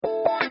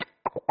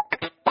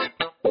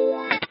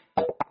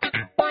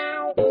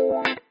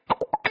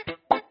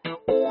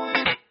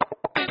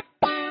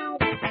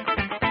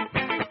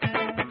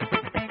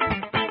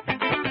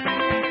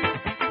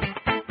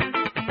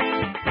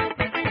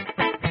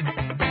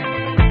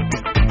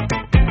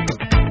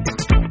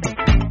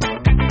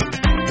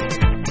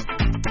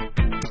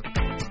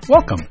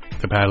Welcome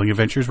to Paddling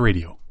Adventures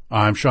Radio.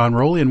 I'm Sean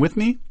Rowley, and with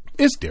me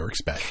is Derek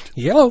Specht.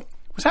 Yo.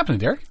 What's happening,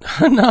 Derek?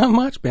 Not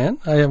much, man.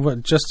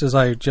 Just as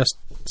I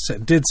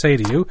did say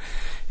to you,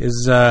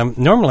 is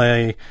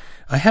normally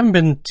I haven't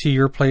been to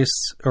your place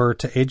or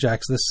to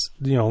Ajax this,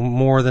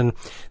 more than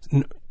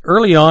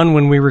early on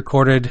when we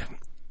recorded.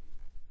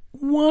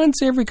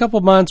 Once every couple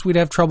of months, we'd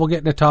have trouble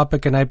getting a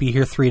topic, and I'd be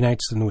here 3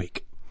 nights in the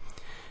week.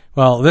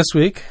 Well, this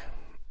week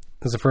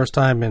is the first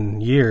time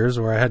in years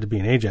where I had to be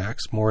in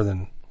Ajax more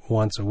than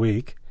once a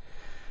week.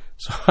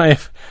 So I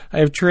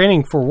have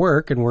training for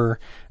work, and we're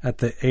at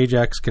the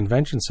Ajax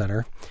Convention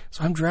Center.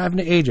 So I'm driving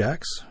to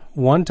Ajax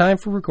 1 time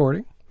for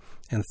recording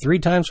and 3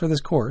 times for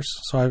this course.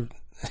 So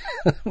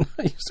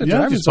I used to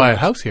drive just buy a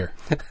house here.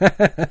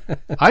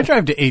 I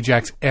drive to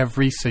Ajax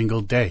every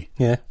single day.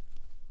 Yeah.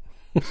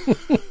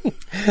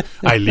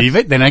 I leave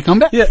it, then I come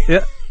back.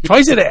 Yeah.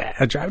 Twice a day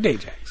I drive to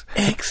Ajax.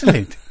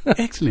 Excellent.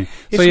 It's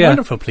a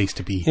wonderful place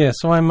to be. Yeah,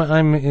 so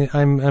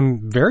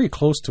I'm very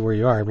close to where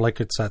you are. Like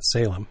it's at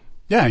Salem.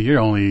 Yeah, you're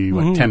only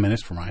 10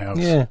 minutes from my house.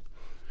 Yeah.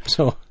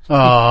 So.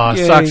 Oh,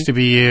 sucks to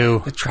be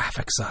you. The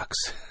traffic sucks.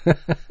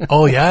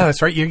 Oh yeah,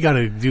 that's right. You got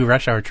to do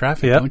rush hour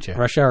traffic, don't you?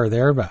 Rush hour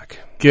there, back.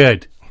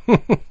 Good.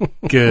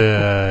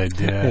 Good.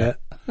 Yeah.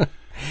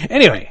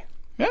 Anyway.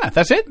 Yeah,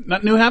 that's it.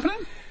 Nothing new happening.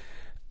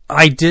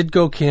 I did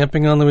go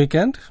camping on the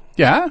weekend.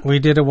 Yeah. We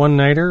did a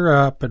one-nighter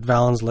up at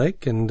Valens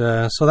Lake, and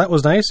so that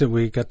was nice.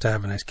 We got to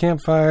have a nice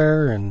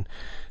campfire, and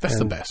that's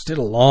the best. Did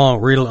a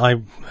long,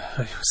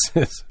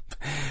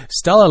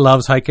 Stella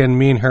loves hiking.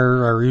 Me and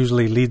her are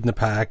usually leading the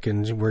pack,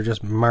 and we're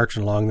just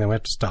marching along. Then we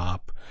have to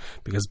stop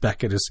because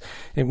Beckett is.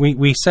 And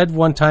we said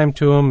one time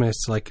to him,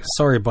 it's like,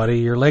 "Sorry, buddy,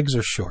 your legs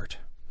are short."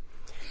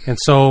 And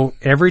so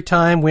every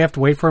time we have to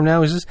wait for him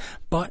now, he says,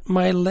 "But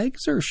my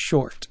legs are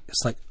short."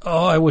 It's like,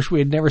 oh, I wish we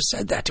had never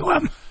said that to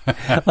him.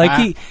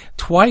 Like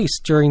twice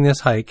during this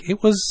hike,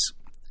 it was,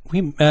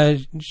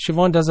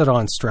 Siobhan does it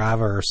on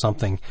Strava or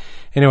something.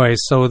 Anyway,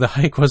 so the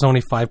hike was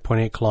only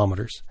 5.8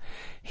 kilometers.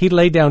 He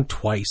laid down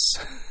twice.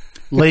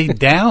 Laid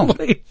down?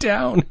 Laid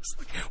down. It's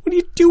like, what are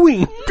you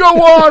doing?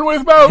 Go on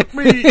without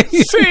me.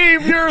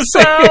 Save yourselves.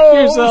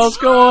 Save yourselves.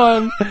 Go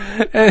on.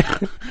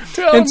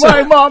 Tell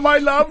my mom I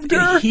loved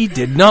her. He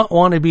did not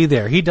want to be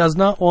there. He does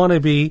not want to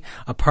be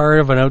a part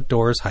of an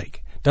outdoors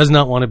hike. Does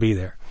not want to be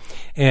there.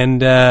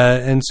 And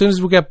as soon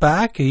as we got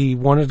back, he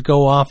wanted to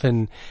go off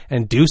and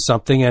do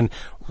something and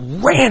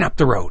ran up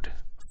the road.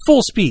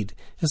 Full speed.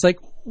 It's like,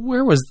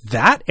 where was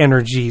that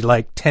energy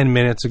like 10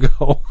 minutes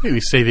ago? He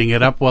was saving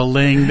it up while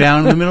laying down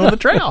in the middle of the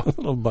trail.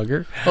 Little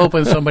bugger.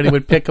 Hoping somebody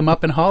would pick him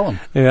up and haul him.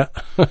 Yeah.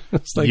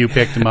 It's like, you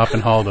picked him up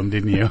and hauled him,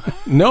 didn't you?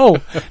 No.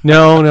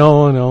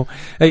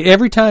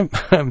 Every time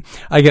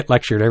I get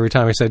lectured, every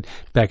time I said,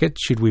 "Beckett,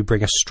 should we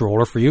bring a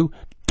stroller for you?"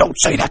 Don't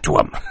say that to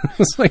him.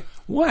 It's like,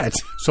 what?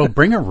 So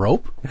bring a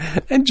rope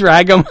and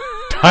drag him.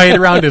 Tie it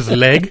around his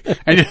leg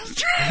and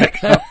just drag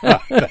him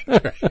off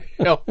the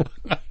trail.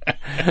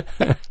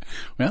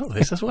 Well,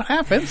 this is what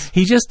happens.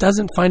 He just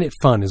doesn't find it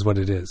fun, is what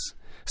it is.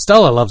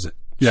 Stella loves it.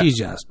 Yeah. She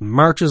just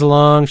marches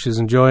along. She's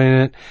enjoying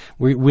it.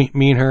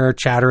 Me and her are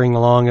chattering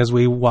along as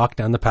we walk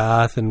down the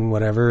path and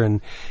whatever.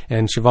 And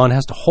Siobhan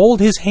has to hold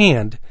his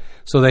hand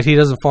so that he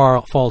doesn't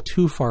fall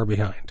too far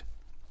behind.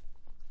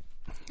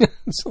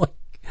 It's like,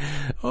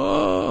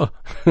 oh.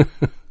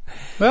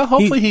 Well,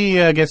 hopefully he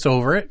gets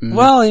over it.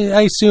 Well,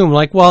 I assume,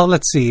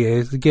 let's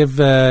see.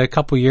 Give a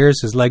couple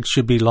years, his legs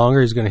should be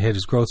longer. He's going to hit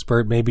his growth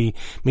spurt, maybe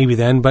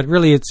then. But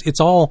really, it's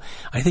all.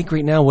 I think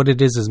right now, what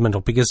it is mental,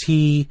 because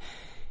he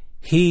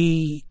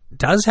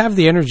does have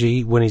the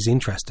energy when he's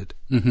interested,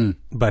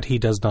 but he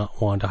does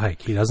not want to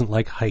hike. He doesn't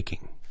like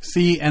hiking.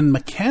 See, and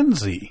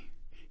Mackenzie,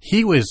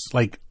 he was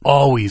like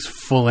always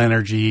full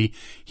energy.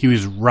 He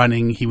was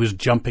running. He was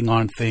jumping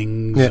on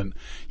things and,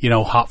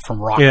 hop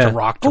from rock to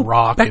rock to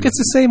rock. Beckett's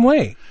the same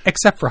way,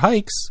 except for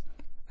hikes.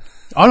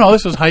 Oh, no,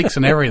 this was hikes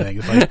and everything.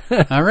 It's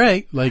like, all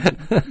right,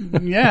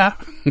 yeah.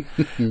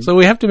 So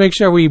we have to make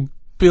sure we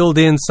build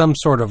in some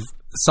sort of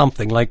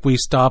something. Like we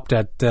stopped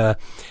at an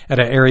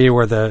area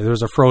where there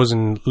was a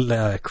frozen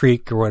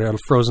creek or whatever,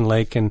 frozen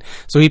lake, and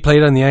so he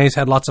played on the ice,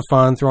 had lots of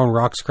fun throwing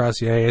rocks across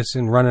the ice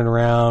and running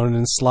around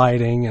and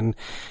sliding, and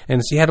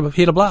so he had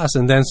a blast.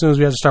 And then as soon as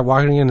we had to start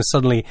walking in,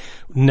 suddenly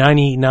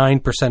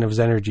 99% of his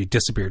energy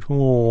disappeared. Oh,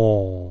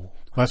 well,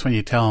 that's when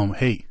you tell him,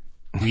 "Hey,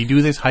 we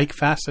do this hike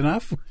fast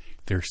enough,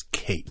 there's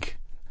cake."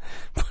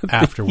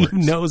 Afterwards, he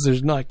knows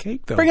there's not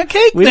cake though. Bring a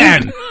cake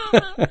then.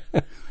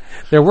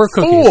 There were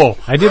cookies. Fool.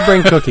 I did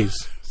bring cookies.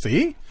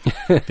 See?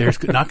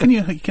 There's not going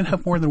you can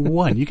have more than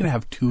one. You can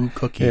have 2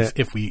 cookies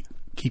if we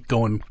keep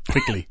going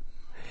quickly.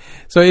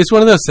 So it's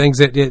one of those things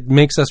that it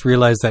makes us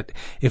realize that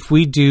if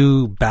we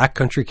do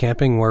backcountry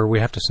camping where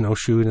we have to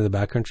snowshoe into the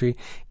backcountry,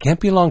 it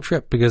can't be a long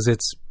trip because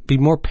it's be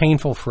more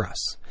painful for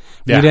us.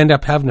 Yeah. We'd end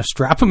up having to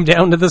strap him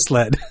down to the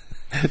sled.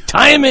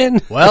 Tie him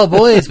in. Well,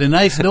 boy, it's been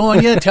nice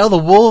knowing you. Tell the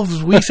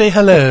wolves we say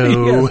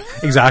hello.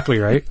 Yes, exactly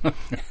right.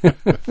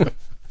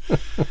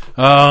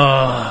 Oh,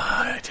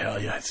 I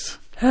tell you, it's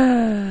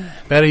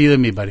better you than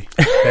me, buddy.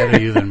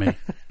 Better you than me.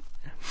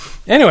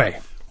 Anyway,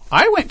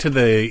 I went to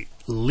the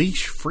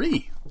leash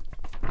free.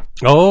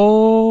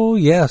 Oh,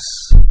 yes.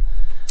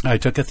 I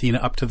took Athena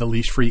up to the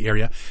leash free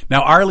area.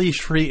 Now, our leash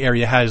free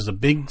area has a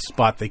big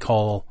spot they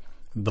call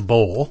the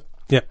bowl.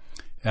 Yep.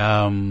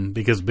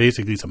 Because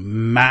basically it's a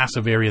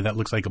massive area that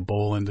looks like a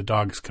bowl and the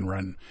dogs can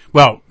run.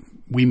 Well,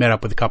 we met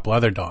up with a couple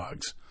other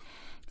dogs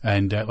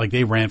and like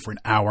they ran for an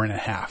hour and a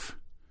half.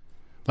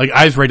 Like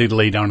I was ready to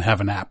lay down and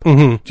have a nap,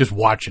 just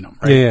watching them.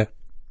 Right?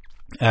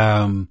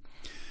 Yeah.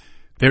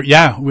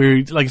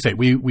 We like I say,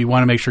 we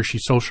want to make sure she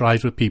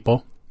socialized with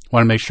people.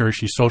 Want to make sure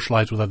she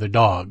socialized with other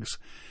dogs,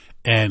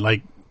 and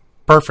like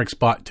perfect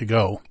spot to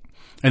go.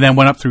 And then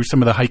went up through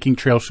some of the hiking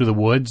trails through the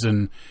woods,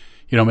 and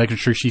making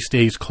sure she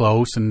stays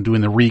close and doing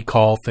the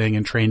recall thing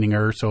and training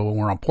her. So when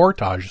we're on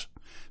portage,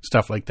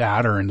 stuff like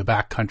that, or in the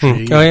back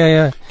country. Oh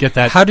yeah. Get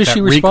that. How does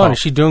she respond? Recall. Is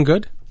she doing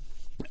good?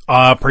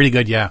 Pretty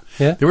good. Yeah.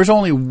 Yeah. There was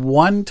only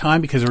one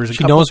time because there was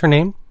She knows her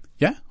name?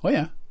 Yeah. Oh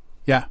yeah.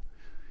 Yeah.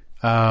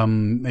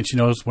 And she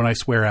knows when I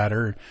swear at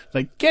her,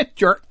 like, get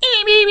your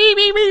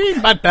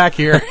butt back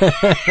here.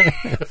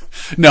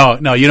 No,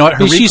 you know what?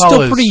 Her She's recall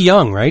still pretty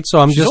young, right?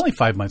 So she's only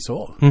 5 months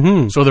old.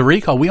 Mm-hmm. So the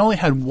recall, we only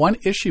had one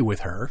issue with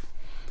her,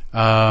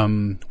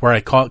 where I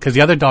called, because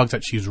the other dogs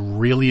that she's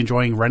really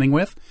enjoying running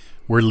with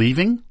were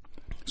leaving.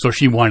 So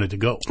she wanted to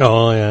go.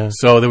 Oh, yeah.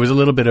 So there was a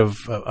little bit of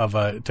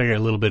took a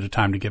little bit of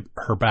time to get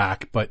her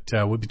back. But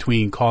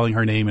between calling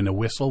her name and a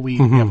whistle, we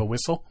have a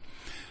whistle.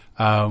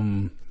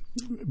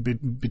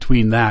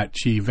 Between that,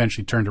 she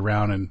eventually turned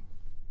around and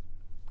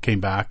came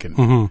back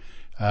and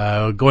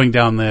going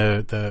down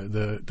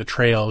the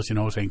trails,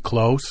 saying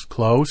close.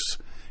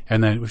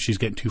 And then if she's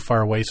getting too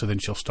far away, so then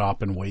she'll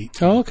stop and wait.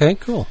 Oh, okay,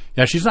 cool.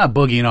 Yeah, she's not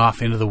boogieing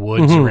off into the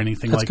woods or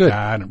anything That's like good.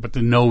 that. But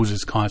the nose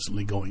is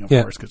constantly going, of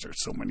course, because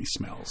there's so many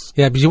smells.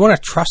 Yeah, because you want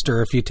to trust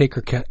her if you take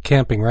her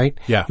camping, right?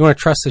 Yeah. You want to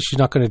trust that she's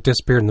not going to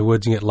disappear in the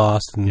woods and get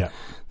lost. And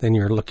then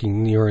you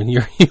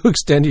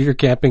extended your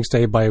camping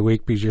stay by a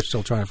week because you're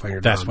still trying to find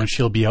your dog. That's when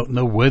she'll be out in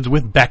the woods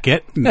with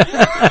Beckett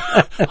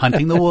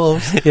hunting the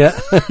wolves. Yeah.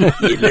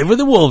 You live with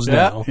the wolves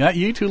now. Yeah,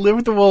 you two live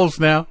with the wolves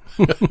now.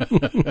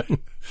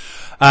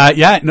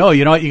 You know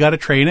what? You got to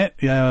train it.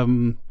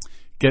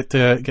 Get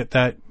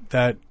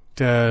that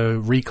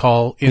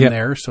recall in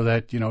there so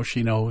that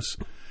she knows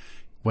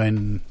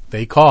when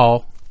they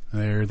call,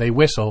 they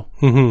whistle,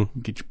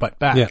 get your butt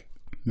back,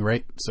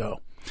 right? So,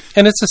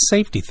 and it's a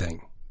safety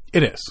thing.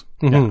 It is.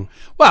 Yeah.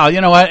 Well,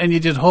 you know what? And you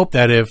just hope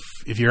that if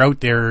you're out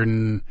there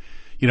and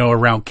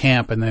around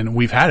camp, and then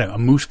we've had a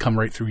moose come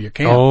right through your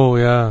camp. Oh,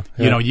 yeah.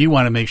 You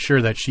want to make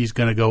sure that she's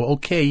going to go,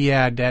 okay,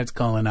 yeah, Dad's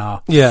calling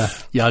off. Yeah.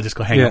 Yeah, I'll just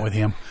go hang out with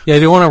him. Yeah,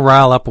 you don't want to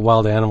rile up a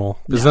wild animal,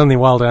 because then the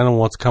wild animal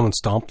wants to come and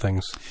stomp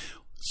things.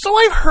 So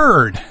I've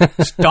heard.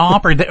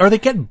 Stomp, or they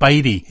get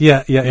bitey.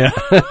 Yeah.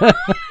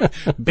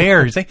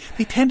 Bears, they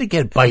tend to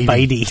get bitey.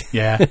 Bitey.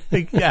 Yeah.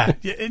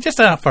 It's just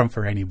not fun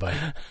for anybody.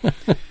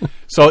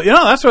 So,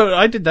 that's what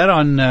I did that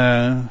on,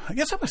 I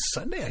guess that was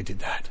Sunday I did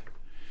that.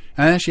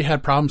 And then she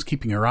had problems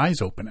keeping her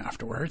eyes open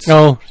afterwards.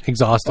 Oh,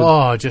 exhausted.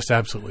 Oh, just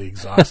absolutely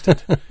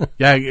exhausted.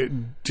 Yeah,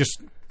 just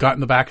got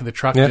in the back of the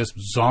truck, just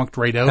zonked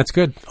right out. That's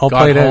good. All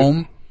got played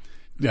home,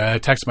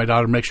 texted my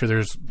daughter to make sure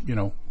there's,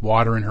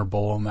 water in her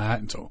bowl and that.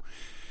 And so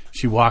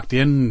she walked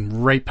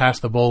in right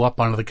past the bowl up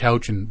onto the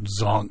couch and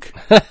zonk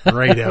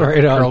right out.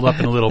 Right on. Curled up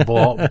in a little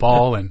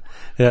ball. And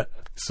yeah.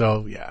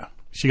 So, yeah,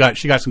 she got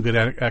some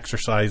good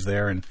exercise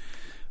there. And,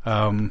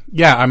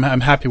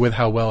 I'm happy with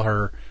how well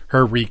her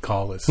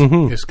recall is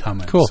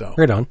coming. Cool. So.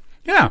 Right on.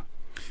 Yeah.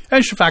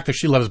 And the fact that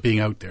she loves being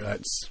out there,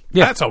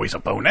 that's always a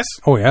bonus.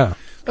 Oh, yeah.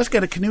 Let's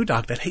get a canoe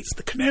dog that hates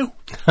the canoe.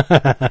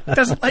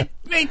 Doesn't like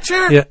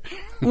nature. Yeah.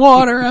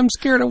 Water. I'm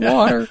scared of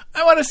water.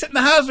 I want to sit in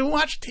the house and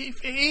watch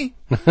TV.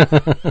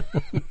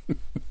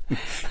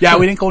 Yeah,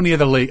 we didn't go near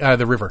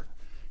the river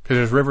because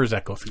there's rivers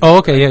that go through. Oh,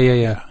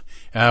 okay.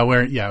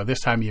 Yeah. This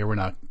time of year we're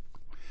not.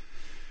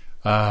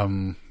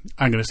 I'm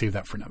going to save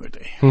that for another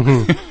day,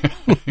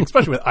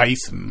 especially with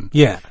ice and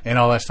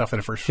all that stuff. In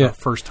the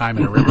first time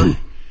in a river,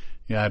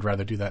 I'd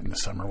rather do that in the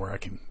summer where I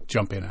can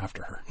jump in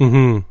after her.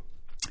 Mm-hmm.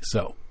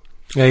 So,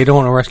 you don't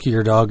want to rescue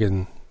your dog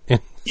in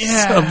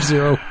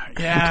Sub-Zero.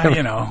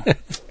 Yeah,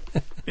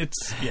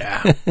 it's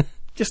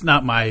just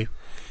not my.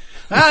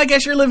 I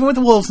guess you're living with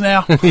the wolves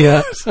now.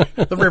 Yeah,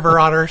 the river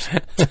otters.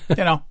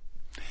 Other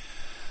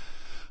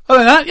than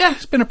that,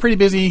 it's been a pretty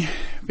busy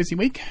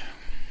week.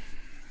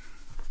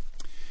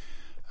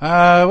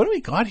 What do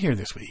we got here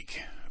this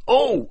week?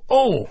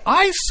 Oh,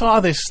 I saw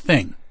this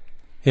thing.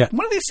 Yeah.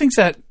 One of these things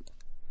that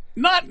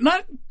not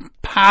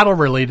paddle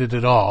related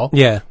at all.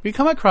 Yeah. We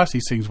come across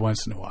these things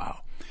once in a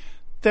while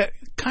that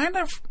kind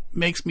of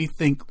makes me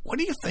think, what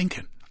are you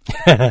thinking?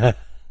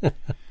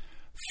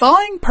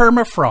 Thawing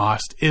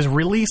permafrost is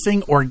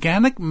releasing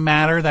organic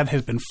matter that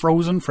has been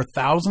frozen for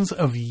thousands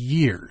of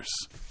years.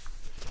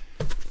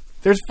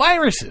 There's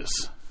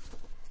viruses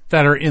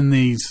that are in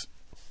this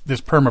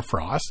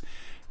permafrost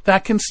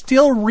that can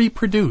still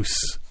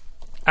reproduce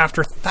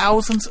after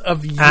thousands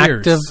of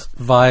years. Active,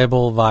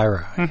 viable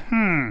viri.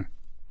 Mm-hmm.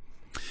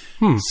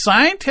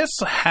 Scientists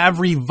have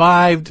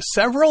revived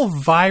several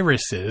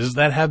viruses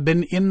that have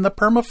been in the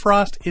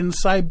permafrost in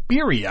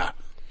Siberia.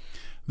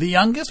 The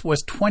youngest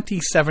was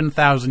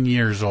 27,000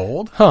 years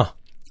old. Huh.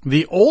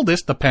 The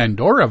oldest, the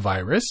Pandora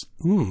virus,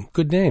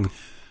 Good name.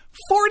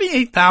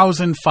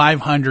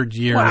 48,500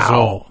 years Wow.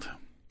 old.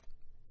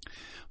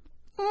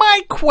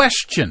 My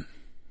question,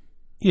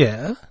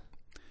 Yeah.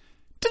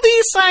 do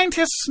these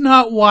scientists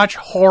not watch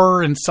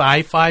horror and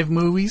sci-fi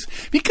movies?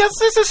 Because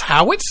this is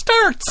how it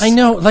starts. I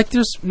know, like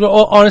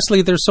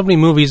honestly, there's so many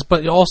movies,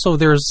 but also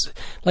there's,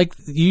 like,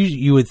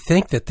 you would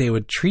think that they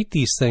would treat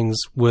these things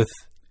with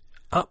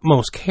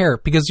utmost care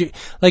because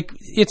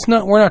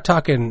we're not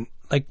talking,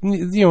 like,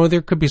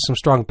 there could be some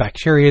strong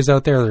bacteria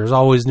out there. There's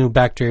always new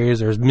bacteria.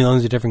 There's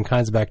millions of different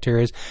kinds of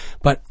bacteria.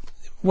 But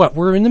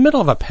we're in the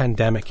middle of a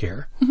pandemic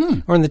here.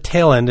 Mm-hmm. Or in the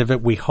tail end of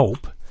it, we're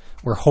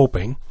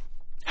hoping.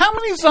 How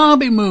many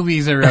zombie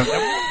movies are out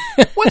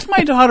there? What's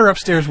my daughter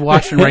upstairs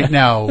watching right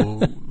now?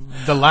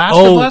 The Last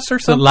of Us or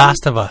something? The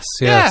Last of Us,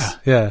 yes.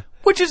 Yeah.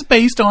 Which is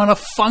based on a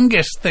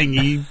fungus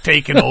thingy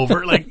taken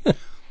over. Like,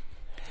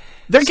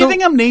 they're giving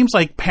them names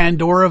like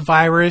Pandora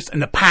virus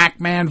and the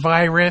Pac-Man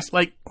virus.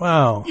 Like,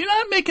 wow. You're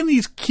not making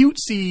these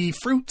cutesy,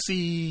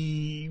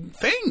 fruitsy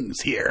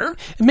things here.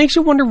 It makes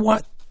you wonder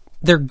what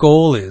their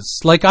goal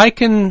is. Like,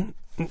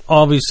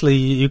 obviously,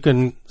 you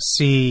can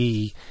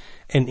see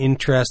an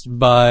interest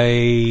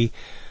by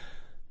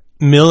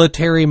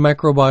military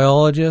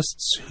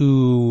microbiologists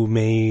who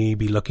may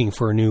be looking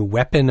for a new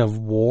weapon of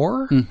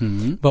war.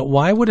 Mm-hmm. But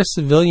why would a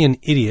civilian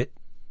idiot,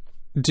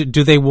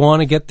 do they want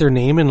to get their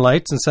name in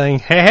lights and saying,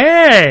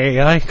 hey,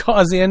 I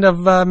caused the end of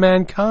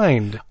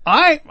mankind?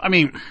 I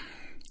mean,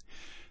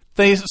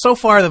 so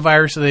far the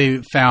viruses they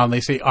found,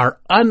 they say, are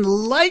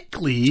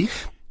unlikely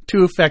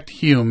to affect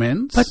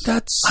humans. But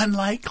that's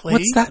unlikely.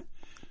 What's that?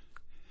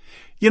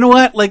 You know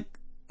what? Like,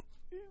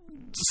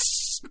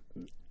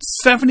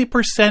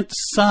 70%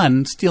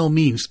 sun still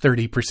means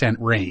 30%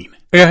 rain.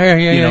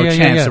 Yeah.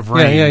 Chance of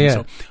rain. Yeah.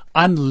 So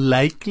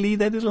unlikely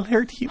that it'll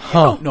hurt you. I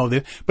don't know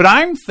this, but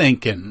I'm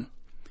thinking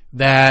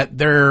that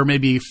they're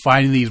maybe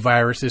finding these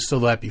viruses so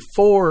that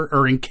before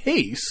or in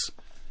case,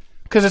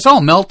 because it's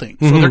all melting,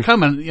 so they're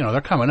coming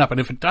up, and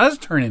if it does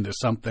turn into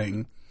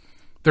something,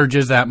 they're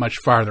just that much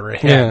farther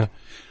ahead. Yeah.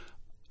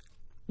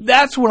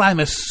 That's what I'm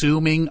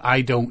assuming.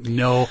 I don't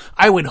know.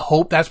 I would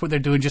hope that's what they're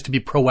doing, just to be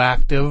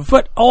proactive.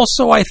 But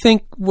also, I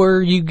think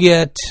when you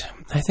get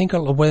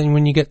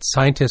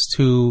scientists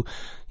who,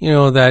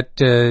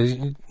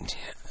 that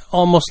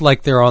almost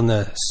like they're on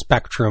the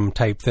spectrum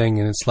type thing,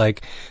 and it's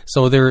like,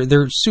 so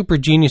they're super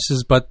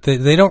geniuses, but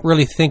they don't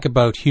really think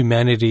about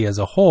humanity as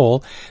a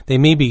whole. They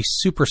may be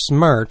super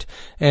smart,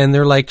 and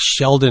they're like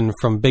Sheldon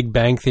from Big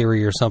Bang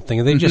Theory or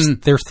something. They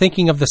they're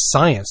thinking of the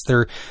science.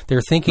 They're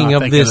thinking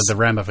of this, of the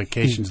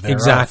ramifications thereof.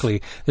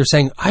 Exactly. They're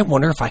saying, I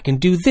wonder if I can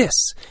do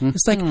this.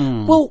 It's like,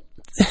 well,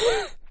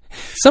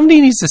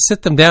 somebody needs to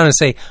sit them down and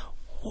say,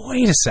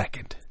 wait a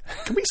second.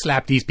 Can we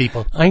slap these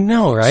people? I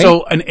know, right?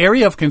 So an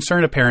area of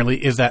concern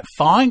apparently is that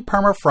thawing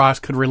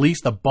permafrost could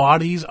release the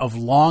bodies of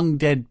long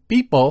dead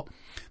people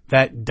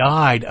that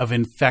died of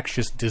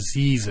infectious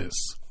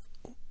diseases.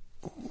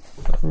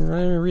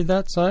 Read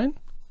that sign.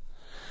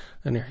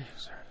 And here,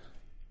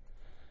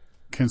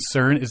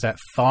 concern is that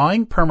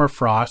thawing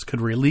permafrost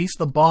could release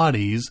the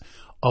bodies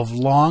of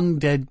long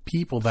dead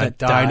people that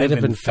died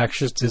of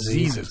infectious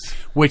diseases.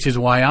 Which is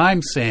why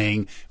I'm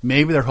saying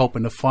maybe they're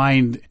hoping to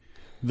find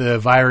the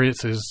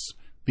viruses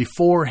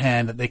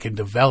beforehand that they can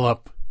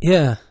develop.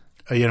 Yeah.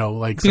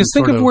 Because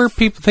think of where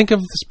people think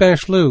of the Spanish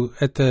flu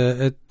at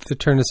the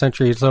turn of the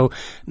century. So,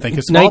 think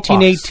of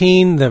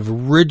 1918, the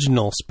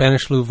original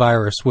Spanish flu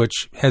virus,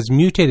 which has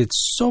mutated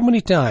so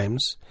many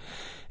times,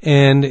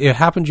 and it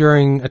happened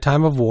during a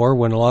time of war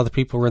when a lot of the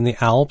people were in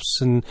the Alps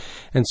and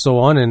so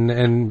on,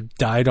 and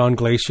died on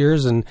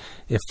glaciers. And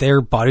if their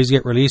bodies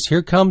get released,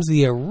 here comes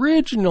the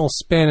original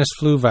Spanish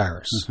flu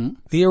virus,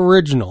 the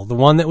original, the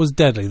one that was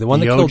deadly, the one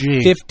that killed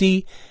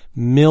 50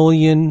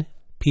 million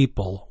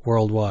people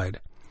worldwide.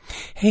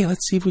 Hey,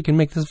 let's see if we can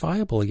make this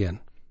viable again.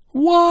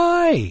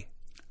 Why?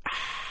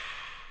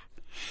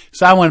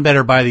 Someone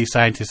better buy these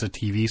scientists a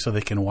TV so they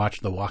can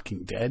watch The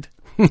Walking Dead.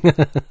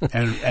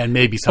 and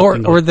maybe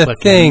something or The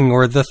Thing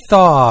or The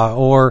Thaw,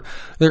 or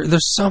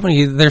there's so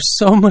many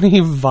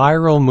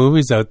viral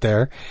movies out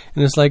there,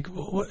 and it's like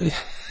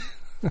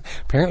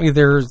apparently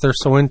they're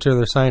so into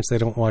their science they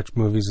don't watch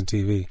movies and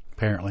TV.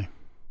 Apparently.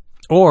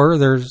 Or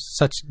they're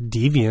such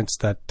deviants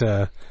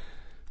that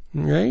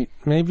right?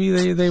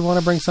 Maybe they want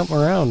to bring something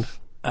around.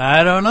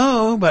 I don't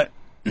know, but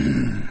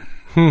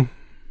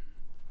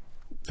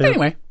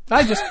anyway,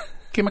 I just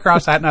came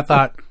across that and I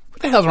thought,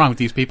 what the hell's wrong with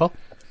these people?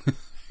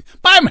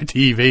 Buy my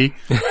TV.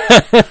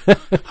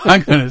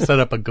 I'm going to set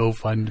up a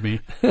GoFundMe.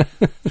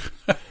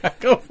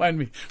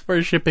 GoFundMe.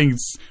 We're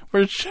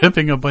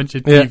shipping a bunch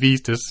of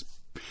TVs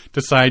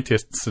to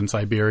scientists in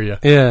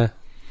Siberia. Yeah.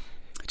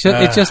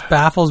 It just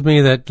baffles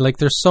me that, like,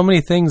 there's so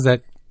many things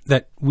that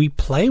that we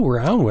play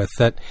around with,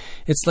 that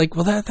it's like,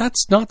 well,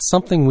 that's not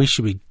something we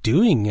should be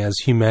doing as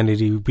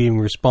humanity, being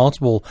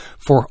responsible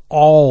for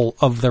all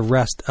of the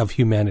rest of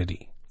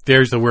humanity.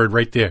 There's the word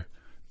right there.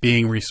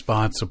 Being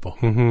responsible.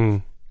 Mm-hmm.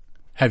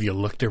 Have you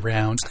looked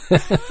around?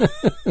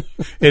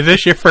 Is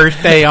this your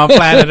first day on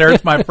planet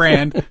Earth, my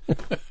friend?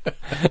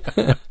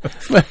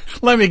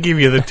 Let me give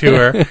you the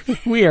tour.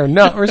 We are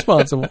not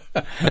responsible.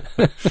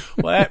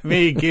 Let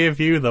me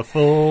give you the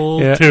full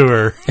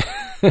tour.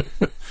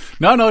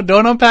 No,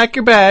 don't unpack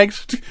your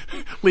bags.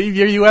 Leave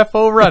your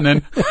UFO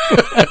running.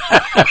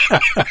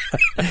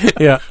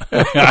 Yeah.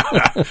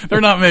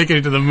 They're not making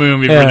it to the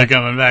moon before they're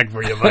coming back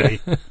for you, buddy.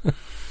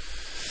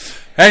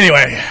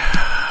 Anyway.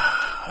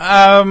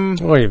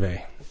 Oy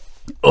vey.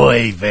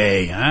 Oy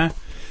vey, huh?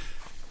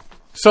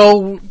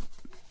 So,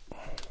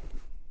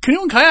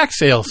 canoe and kayak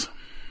sales.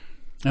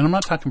 And I'm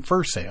not talking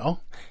for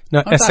sale.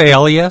 No,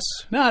 SALES?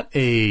 Not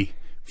a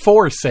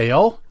for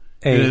sale.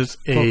 It is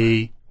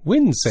a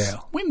wind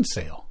sale. Wind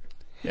sale.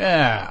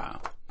 Yeah.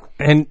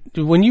 And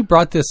when you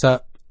brought this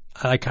up,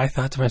 like, I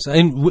thought to myself,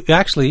 and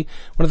actually,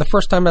 one of the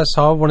first time I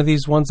saw one of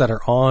these ones that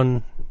are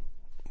on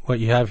what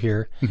you have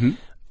here,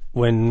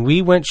 when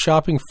we went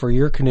shopping for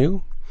your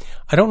canoe,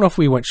 I don't know if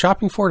we went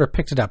shopping for it or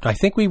picked it up. I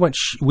think we went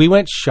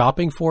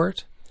shopping for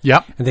it.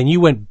 Yep. And then you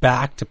went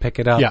back to pick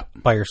it up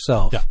by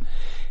yourself. Yep.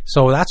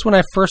 So that's when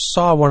I first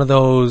saw one of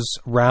those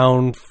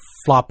round,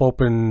 flop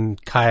open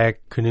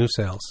kayak canoe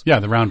sales. Yeah,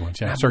 the round ones.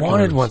 Yeah, I've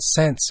wanted one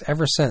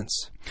ever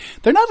since.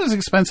 They're not as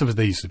expensive as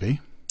they used to be.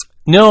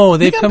 No,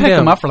 they've come down. You can pick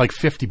them up for like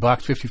 $50,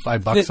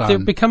 $55. They're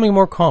becoming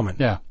more common.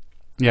 Yeah.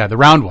 Yeah, the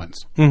round ones.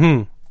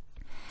 Mm-hmm.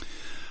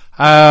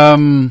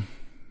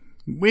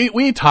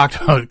 We talked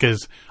about,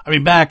 because, I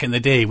mean, back in the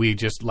day, we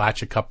just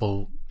latch a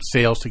couple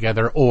sails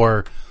together,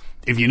 or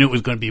if you knew it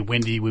was going to be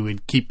windy, we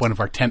would keep one of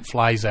our tent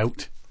flies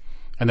out,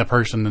 and the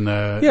person in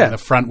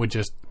the front would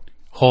just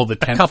hold the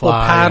tent fly. A couple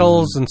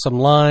paddles and some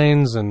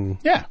lines and...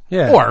 Yeah.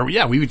 Or,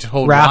 we would just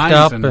hold raft lines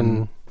up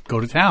and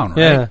go to town, right?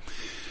 Yeah.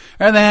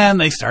 And then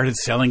they started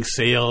selling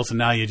sails, and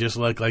now you just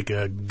look like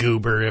a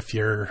goober if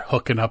you're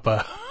hooking up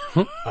a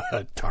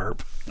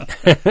tarp.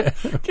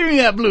 Give me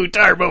that blue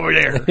tarp over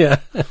there. Yeah.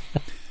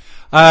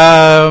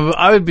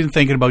 I've been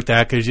thinking about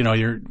that because,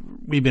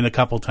 we've been a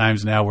couple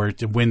times now where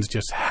the wind's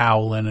just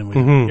howling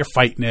and you're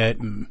fighting it,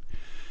 and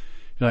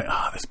you're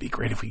like, this would be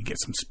great if we could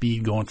get some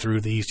speed going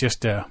through these,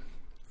 just to,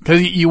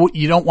 because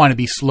you don't want to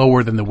be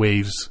slower than the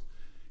waves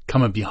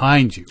coming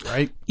behind you,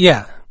 right?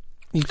 Yeah.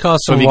 You cause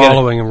some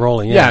wallowing and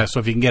rolling. Yeah,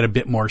 so if you can get a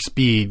bit more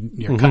speed,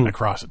 you're cutting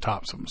across the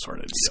top, some sort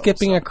of deal.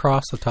 Skipping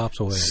across the tops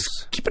of waves.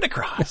 Skipping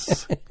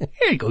across.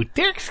 Here you go,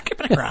 Derek,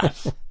 skipping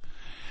across.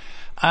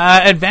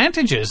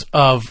 Advantages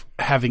of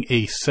having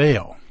a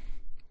sail.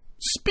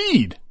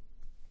 Speed.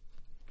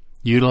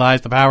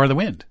 Utilize the power of the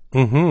wind.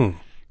 Mm-hmm.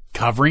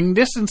 Covering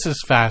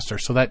distances faster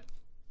so that,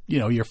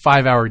 your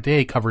 5-hour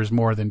day covers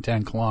more than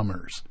 10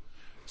 kilometers,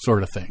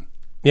 sort of thing.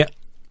 Yeah.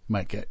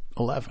 Might get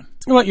 11.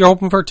 Well, you're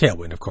hoping for a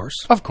tailwind, of course.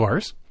 Of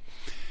course.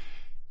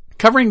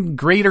 Covering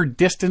greater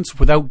distance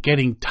without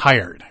getting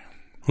tired.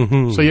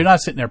 Mm-hmm. So you're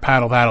not sitting there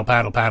paddle.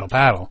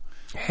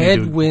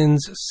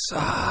 Headwinds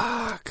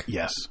suck.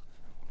 Yes.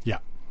 Yeah.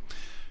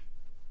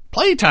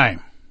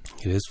 Playtime.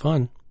 It is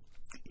fun.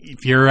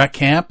 If you're at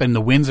camp and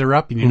the winds are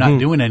up and you're not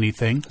doing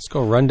anything, let's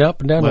go run up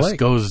and down the lake. Let's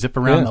go zip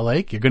around the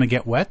lake. You're going to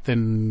get wet,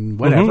 then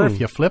whatever.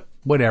 If you flip,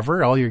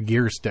 whatever, all your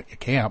gear is stuck at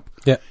camp.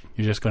 Yeah.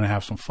 You're just going to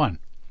have some fun.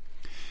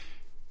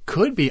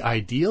 Could be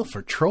ideal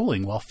for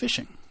trolling while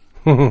fishing.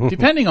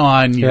 Depending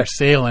on your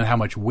sail and how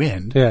much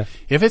wind. Yeah.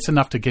 If it's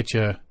enough to get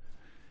you...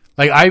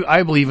 Like,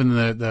 I believe in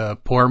the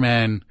poor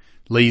man,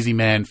 lazy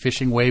man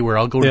fishing way, where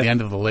I'll go to the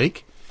end of the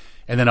lake,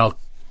 and then I'll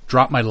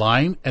drop my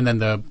line, and then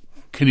the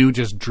canoe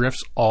just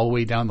drifts all the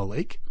way down the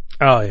lake.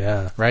 Oh,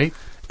 yeah. Right?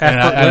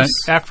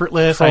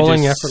 Effortless.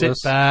 Trolling, I just sit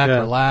back,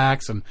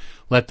 relax, and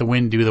let the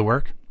wind do the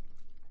work.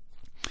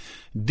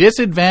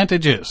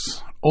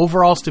 Disadvantages.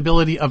 Overall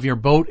stability of your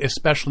boat,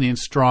 especially in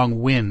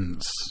strong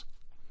winds.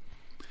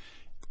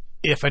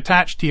 If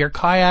attached to your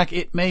kayak,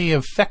 it may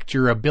affect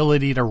your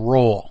ability to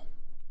roll.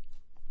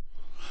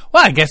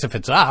 Well, I guess if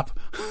it's up.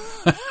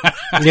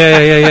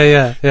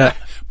 Yeah.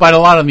 But a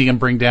lot of them you can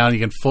bring down. You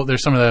can fold.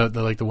 There's some of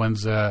the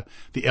ones, the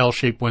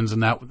L-shaped ones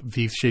and that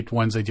V-shaped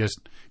ones. They just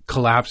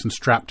collapse and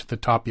strap to the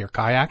top of your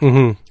kayak.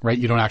 Mm-hmm. Right?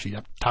 You don't actually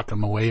have to tuck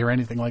them away or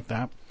anything like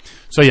that.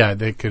 So yeah,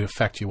 they could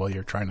affect you while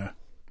you're trying to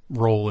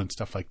roll and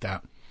stuff like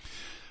that.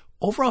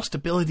 Overall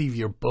stability of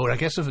your boat, I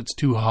guess if it's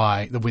too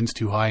high, the wind's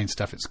too high and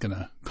stuff, it's going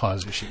to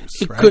cause issues,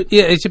 right?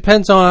 It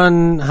depends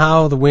on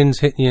how the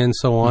wind's hitting you and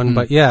so on.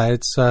 But yeah,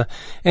 it's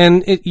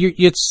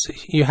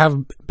you have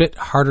a bit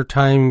harder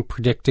time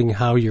predicting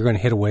how you're going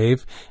to hit a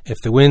wave. If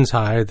the wind's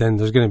high, then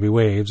there's going to be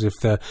waves. If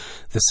the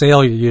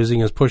sail you're using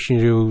is pushing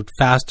you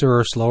faster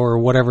or slower or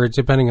whatever,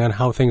 depending on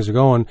how things are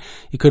going,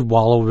 you could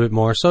wallow a bit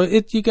more. So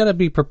you got to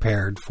be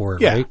prepared for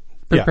it, right?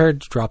 Prepared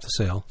to drop the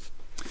sail.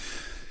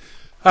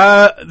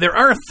 There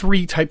are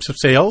 3 types of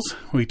sails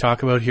we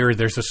talk about here.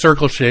 There's a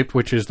circle shaped,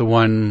 which is the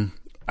one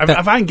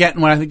If I'm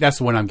getting one, I think that's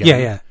the one I'm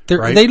getting. Yeah, yeah.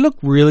 Right? They look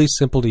really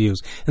simple to use.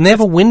 And they have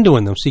a window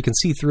in them so you can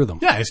see through them.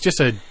 Yeah, it's just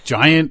a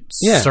giant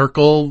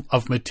circle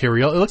of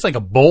material. It looks like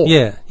a bowl.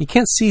 Yeah, you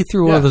can't see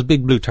through one of those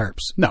big blue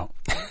tarps. No.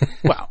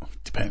 Well,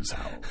 depends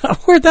how.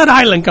 Where'd that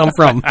island come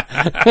from?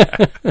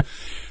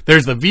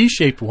 There's the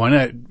V-shaped one.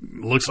 It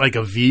looks like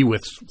a V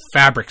with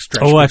fabric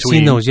stretched Oh, between. I've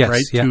seen those, yes.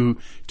 Right? Yeah.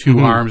 Two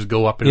arms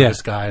go up into the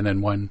sky and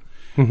then one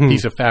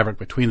piece of fabric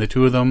between the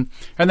two of them.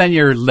 And then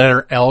your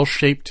letter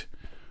L-shaped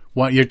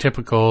one, your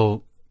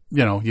typical,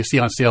 you see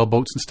on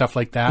sailboats and stuff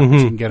like that. You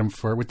can get them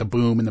with the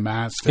boom and the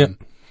mast and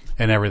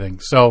everything.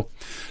 So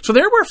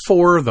there were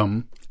 4 of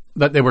them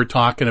that they were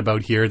talking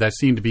about here that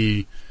seemed to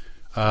be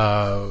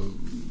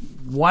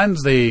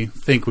ones they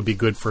think would be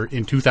good for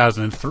in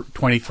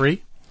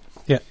 2023.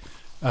 Yeah.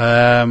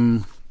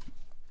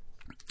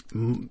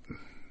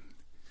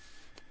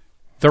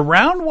 The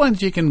round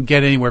ones you can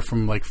get anywhere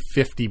from like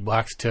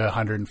 $50 to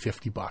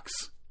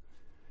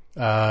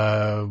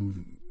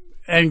 $150.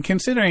 And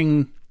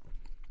considering,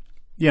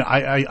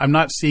 I'm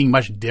not seeing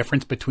much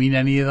difference between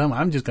any of them.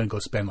 I'm just going to go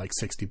spend like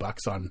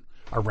 $60 on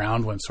a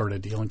round one sort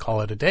of deal and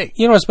call it a day.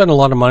 You don't want to spend a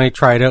lot of money,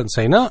 try it out, and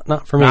say, no,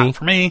 not for me. Not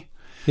for me.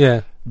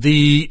 Yeah.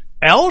 The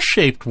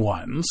L-shaped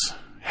ones,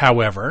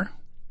 however,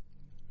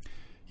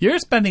 you're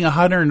spending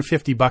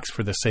 $150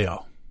 for the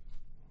sail.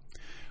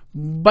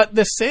 But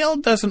the sail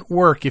doesn't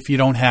work if you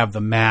don't have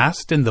the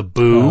mast and the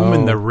boom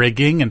and the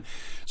rigging. And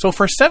so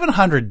for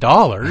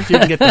 $700, you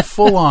can get the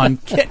full-on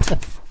kit.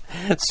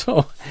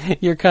 So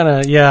you're kind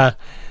of,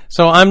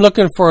 So I'm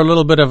looking for a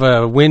little bit of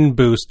a wind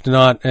boost,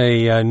 not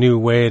a new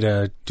way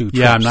to do trips.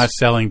 Yeah, I'm not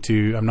sailing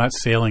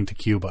to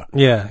Cuba.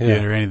 Yeah.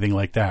 Or anything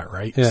like that,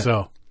 right? Yeah.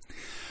 So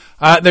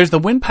there's the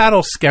Wind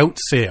Paddle Scout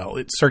sail.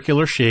 It's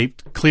circular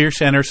shaped, clear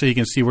center so you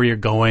can see where you're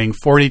going,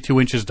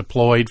 42 inches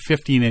deployed,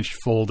 15-inch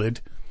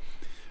folded.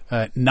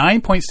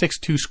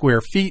 9.62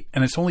 square feet,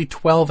 and it's only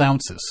 12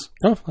 ounces.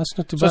 Oh, that's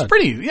not too So bad.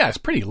 it's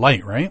pretty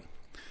light, right?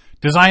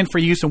 Designed for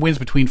use in winds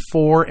between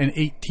 4 and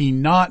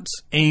 18 knots,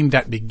 aimed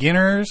at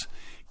beginners,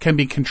 can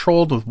be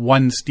controlled with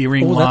one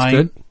steering line.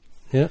 That's good.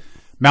 Yeah.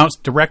 Mounts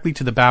directly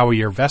to the bow of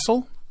your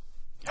vessel.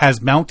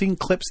 Has mounting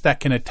clips that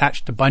can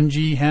attach to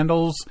bungee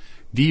handles,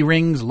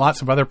 D-rings,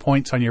 lots of other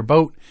points on your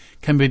boat.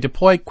 Can be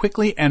deployed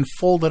quickly and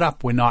folded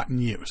up when not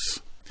in use.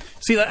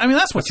 See,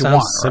 that's what you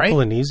want, right? Simple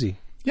and easy.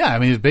 Yeah,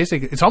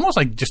 it's almost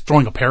like just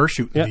throwing a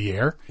parachute in the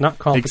air. Not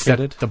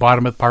complicated. Except the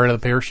bottom part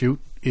of the parachute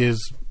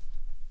is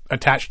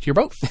attached to your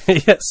boat.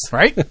 Yes.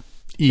 Right?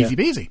 Easy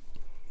peasy.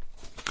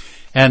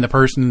 And the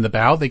person in the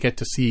bow, they get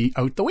to see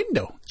out the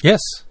window. Yes.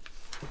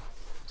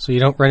 So you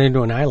don't run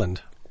into an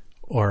island.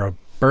 Or a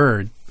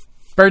bird.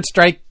 Bird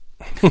strike.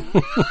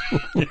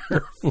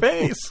 Your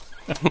face.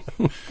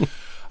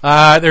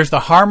 There's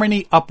the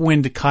Harmony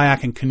Upwind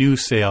Kayak and Canoe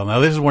Sail.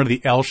 Now, this is one of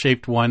the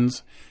L-shaped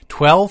ones.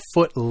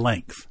 12-foot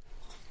length.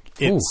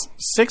 It's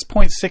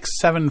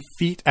 6.67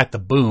 feet at the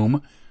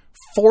boom,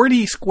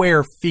 40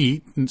 square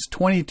feet, and it's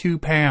 22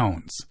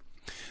 pounds.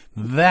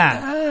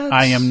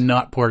 I am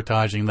not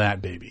portaging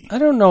that baby. I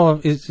don't know.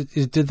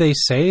 Did they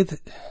say that?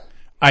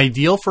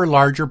 Ideal for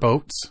larger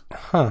boats.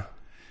 Huh.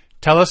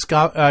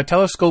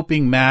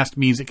 Telescoping mast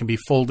means it can be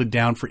folded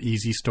down for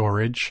easy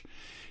storage.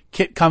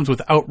 Kit comes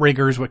with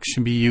outriggers, which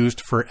can be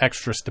used for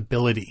extra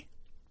stability.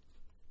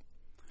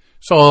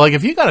 So, like,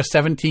 if you got a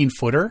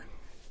 17-footer...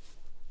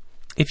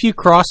 If you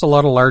cross a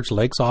lot of large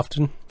lakes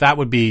often, that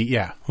would be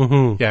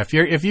Mm-hmm. Yeah.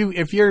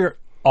 If you're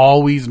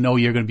always know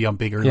you're going to be on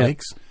bigger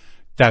lakes,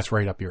 that's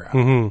right up your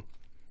alley. Mm-hmm.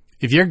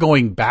 If you're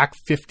going back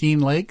 15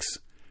 lakes,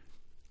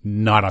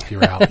 not up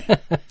your alley.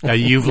 Now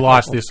you've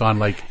lost this on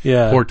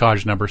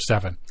portage number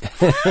 7.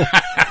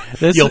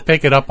 You'll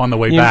pick it up on the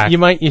way back.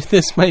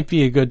 This might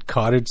be a good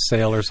cottage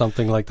sail or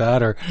something like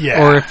that, or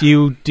if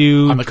you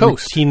do on the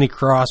coast, routinely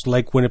cross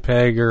Lake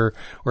Winnipeg or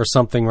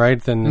something, right?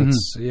 Then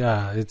it's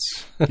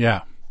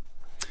yeah.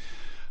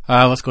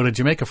 Let's go to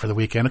Jamaica for the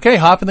weekend. Okay,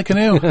 hop in the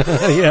canoe.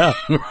 Yeah.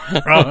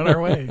 We're on our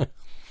way.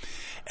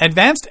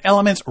 Advanced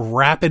Elements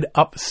Rapid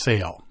Up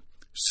Sail.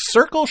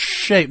 Circle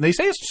shape. They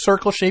say it's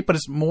circle shape, but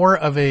it's more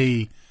of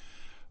a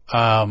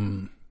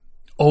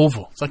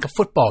oval. It's like a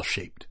football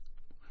shaped,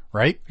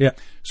 right? Yeah.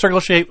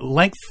 Circle shape,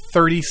 length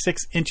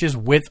 36 inches,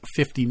 width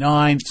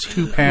 59,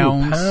 2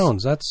 pounds. 2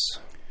 pounds, that's...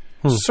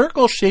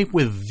 Circle shape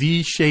with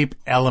V-shape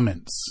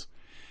elements.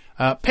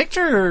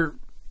 Picture...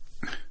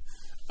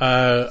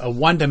 a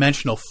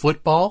one-dimensional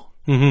football,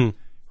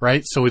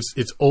 right? So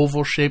it's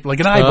oval shaped,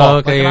 like an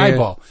eyeball,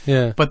 eyeball.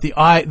 Yeah. But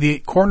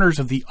the corners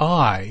of the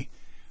eye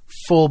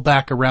full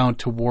back around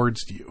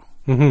towards you,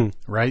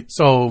 right?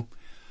 So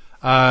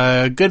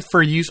good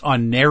for use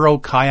on narrow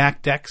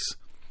kayak decks.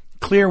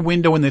 Clear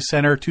window in the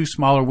center, 2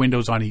 smaller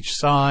windows on each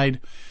side.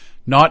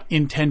 Not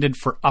intended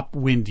for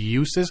upwind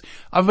uses.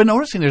 I've been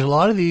noticing there's a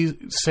lot of these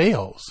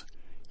sails.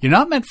 You're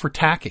not meant for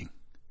tacking.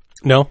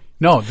 No.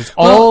 No, it's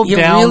all you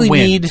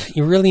downwind.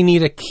 you really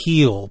need a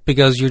keel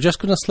because you're just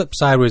going to slip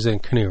sideways in a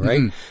canoe,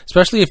 right? Mm-hmm.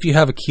 Especially if you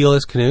have a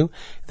keelless canoe,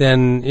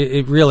 then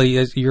it really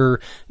is.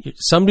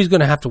 Somebody's going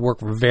to have to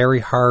work very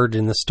hard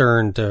in the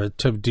stern to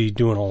be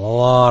doing a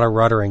lot of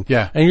ruddering.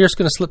 Yeah. And you're just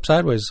going to slip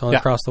sideways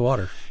across the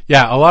water.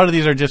 Yeah, a lot of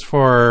these are just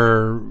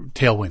for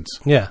tailwinds.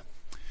 Yeah.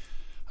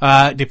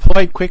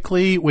 Deployed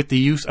quickly with the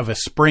use of a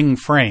spring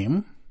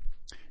frame.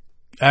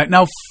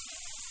 Now,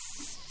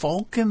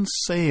 Falcon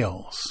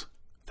Sails.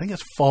 I think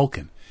it's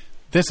Falcon.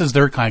 This is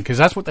their kind, because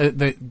that's what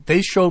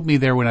they showed me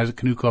there when I was at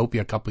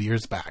Canoecopia a couple of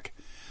years back.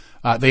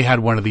 They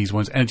had one of these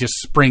ones, and it just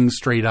springs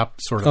straight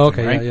up sort of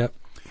thing, right? Yeah.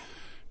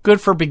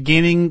 Good for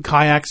beginning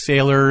kayak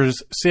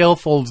sailors. Sail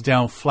folds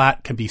down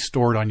flat, can be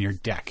stored on your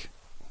deck.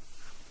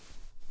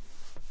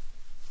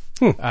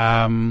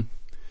 Yeah,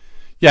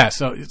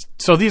 so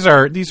these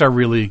are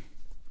really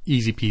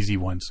easy peasy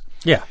ones.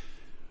 Yeah.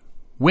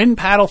 Wind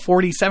Paddle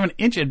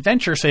 47-inch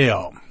adventure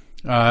sail.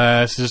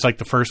 This is like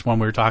the first one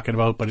we were talking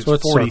about, but it's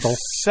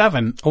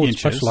 47 inches.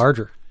 It's much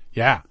larger.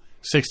 Yeah,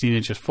 16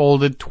 inches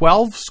folded,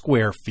 12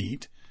 square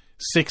feet,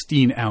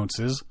 16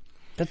 ounces.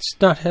 That's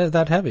not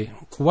that heavy.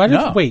 Why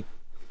did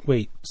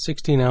wait?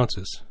 16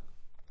 ounces.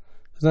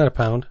 Isn't that a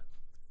pound?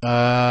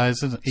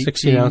 Is it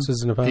 16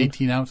 ounces in a pound?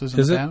 18 ounces in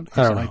is a it? pound? I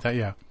don't Something know. like that,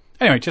 yeah.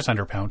 Anyway, just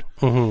under a pound.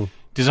 Mm-hmm.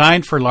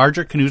 Designed for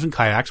larger canoes and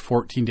kayaks,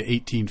 14 to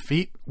 18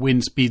 feet,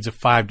 wind speeds of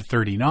 5 to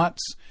 30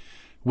 knots.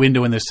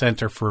 Window in the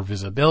center for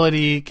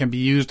visibility, can be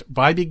used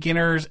by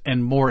beginners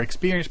and more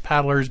experienced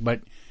paddlers, but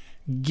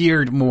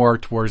geared more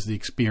towards the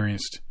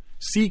experienced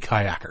sea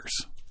kayakers.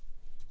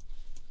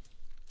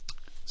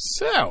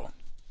 So,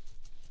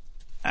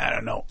 I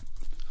don't know.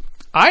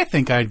 I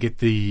think I'd get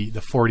the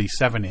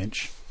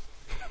 47-inch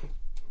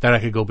that I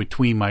could go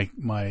between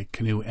my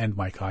canoe and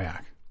my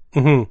kayak.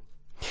 Mm-hmm.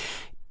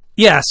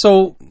 Yeah,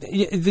 so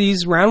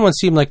these round ones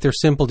seem like they're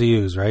simple to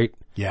use, right?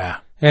 Yeah.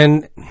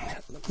 And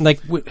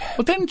like, well,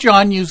 didn't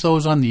John use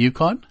those on the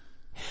Yukon?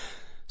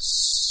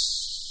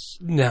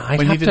 No, I'd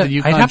When he have did to, the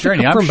Yukon I'd have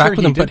journey, to I'm confirm sure back with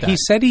he him, did but he that.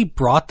 said he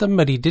brought them,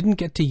 but he didn't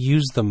get to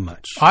use them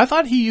much. I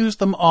thought he used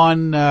them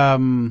on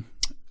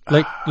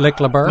Lake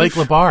Labarge? Lake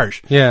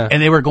Labarge. Yeah.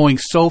 And they were going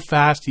so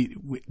fast, he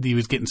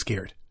was getting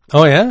scared.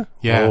 Oh, yeah?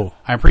 Yeah. Oh.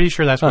 I'm pretty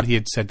sure that's what he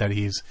had said, that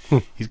he's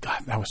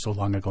God, that was so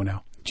long ago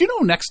now. Do you know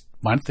next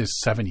month is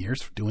 7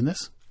 years for doing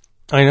this?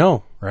 I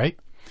know. Right?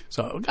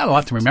 So we've got a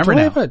lot to remember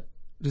now.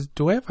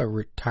 Do I have a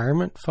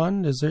retirement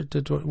fund? Is there?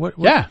 What?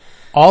 Yeah.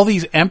 All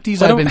these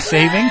empties I've been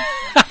saving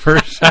for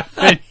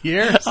 7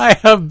 years. I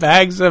have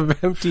bags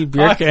of empty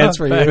beer cans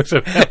for you. Bags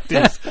of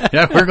empties.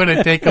 Yeah, we're going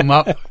to take them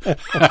up.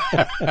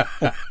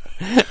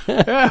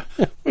 Yeah,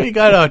 we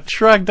got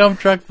a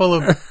dump truck full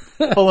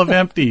of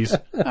empties.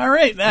 All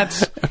right,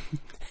 that's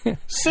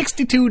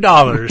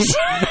 $62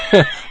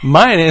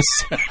 minus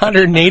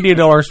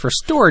 $180 for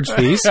storage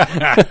fees,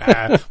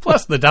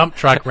 plus the dump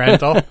truck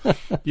rental.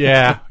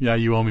 Yeah,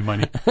 you owe me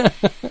money.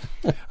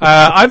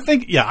 I'm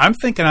thinking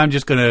I'm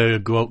just going to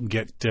go out and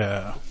get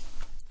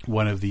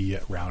one of the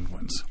round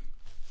ones.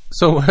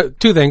 So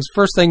two things.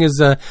 First thing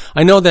is,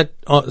 I know that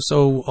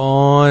so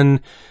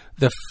on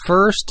the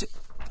first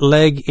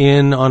leg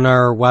in on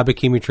our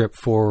Wabakimi trip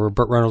for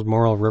Burt Reynolds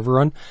Memorial River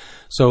Run,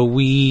 so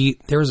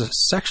there was a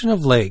section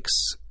of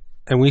lakes,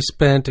 and we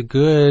spent a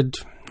good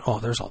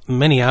there's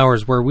many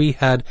hours where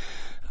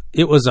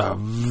it was a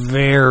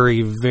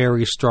very,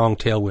 very strong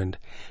tailwind.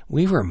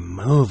 We were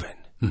moving.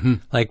 Mm-hmm.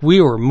 Like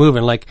we were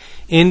moving, like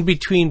in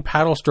between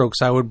paddle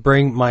strokes, I would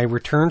bring my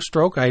return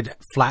stroke. I'd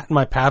flatten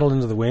my paddle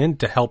into the wind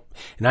to help,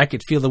 and I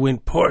could feel the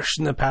wind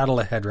pushing the paddle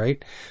ahead,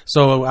 right?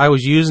 So I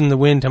was using the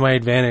wind to my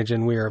advantage,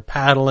 and we were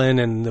paddling,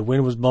 and the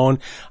wind was blowing.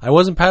 I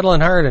wasn't paddling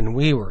hard, and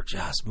we were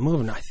just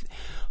moving.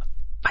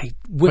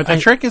 But the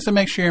trick is to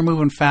make sure you're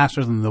moving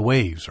faster than the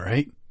waves,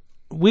 right?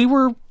 We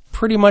were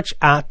pretty much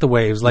at the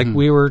waves, like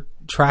we were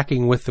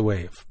tracking with the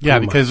wave. Yeah,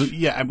 because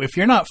if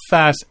you're not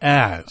fast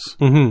as.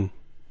 Mm-hmm.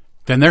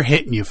 Then they're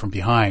hitting you from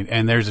behind,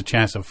 and there's a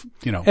chance of,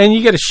 And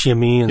you get a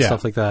shimmy and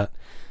stuff like that.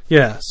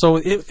 Yeah,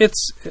 so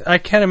I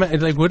can't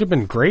imagine, it would have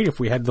been great if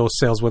we had those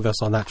sails with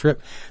us on that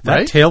trip.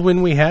 That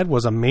tailwind we had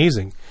was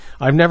amazing.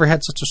 I've never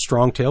had such a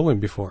strong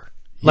tailwind before.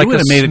 You would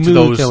have made it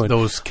to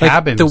those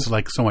cabins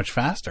so much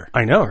faster.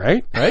 I know,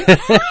 right? Right? You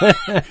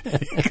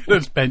could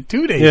have spent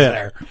 2 days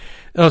there.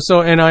 Oh,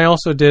 and I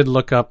also did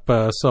look up,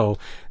 this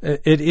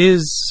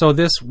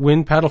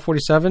Wind Paddle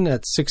 47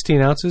 at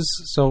 16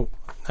 ounces, so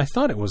I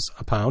thought it was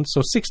a pound.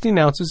 So 16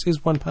 ounces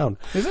is 1 pound.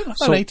 Is it? I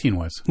thought 18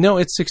 was. No,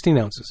 it's 16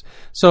 ounces.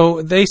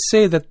 So they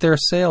say that their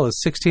sail is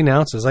 16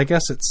 ounces. I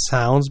guess it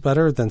sounds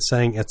better than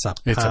saying it's a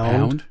pound. It's a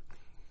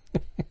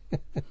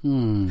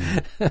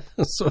pound?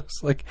 So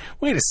it's like,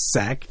 wait a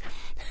sec.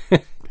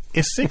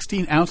 Is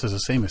 16 ounces the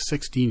same as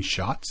 16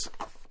 shots?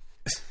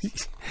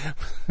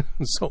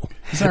 So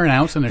is there an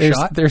ounce in a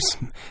shot? There's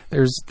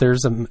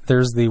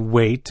the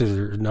weight,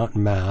 or not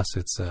mass.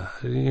 It's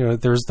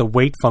there's the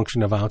weight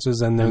function of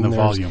ounces, and then there's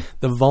volume.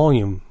 The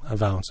volume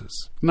of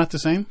ounces. Not the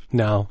same?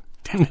 No,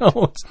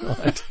 no, it's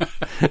not.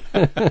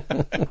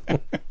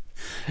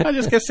 I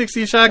just get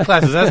 60 shot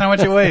glasses. That's how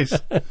much it weighs.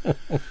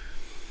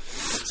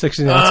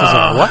 16 ounces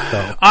of what,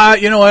 though?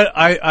 You know what?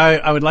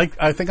 I would like.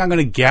 I think I'm going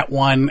to get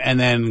one and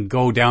then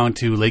go down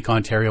to Lake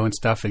Ontario and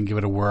stuff and give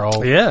it a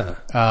whirl. Yeah.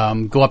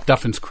 Go up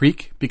Duffins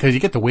Creek because you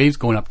get the waves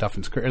going up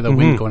Duffins Creek, or the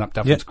wind going up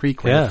Duffins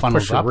Creek where it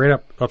funnels push up. right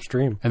up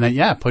upstream. And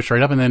then, push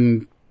right up and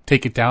then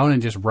take it down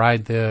and just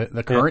ride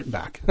the current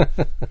back.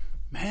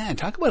 Man,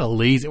 talk about a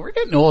lazy. We're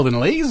getting old and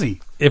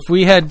lazy. If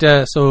we had,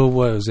 so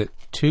what was it,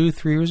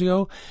 2-3 years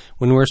ago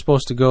when we were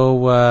supposed to go,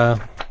 we're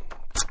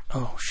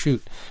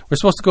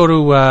supposed to go to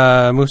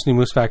Moosonee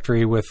Moose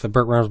Factory with the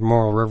Burt Reynolds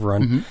Memorial River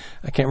Run. Mm-hmm.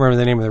 I can't remember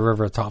the name of the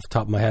river off the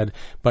top of my head,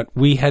 but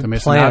we had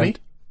planned.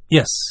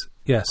 Yes.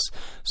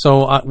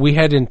 So we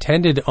had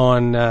intended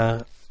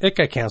on it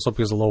got canceled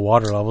because of low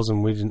water levels,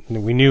 and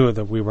we knew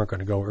that we weren't going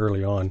to go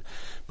early on.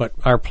 But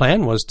our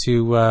plan was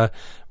to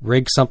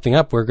rig something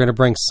up. We're going to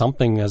bring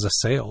something as a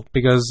sail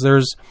because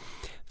there's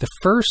the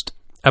first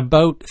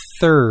about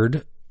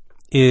third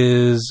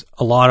is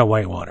a lot of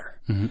whitewater.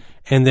 Mm-hmm.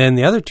 And then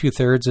the other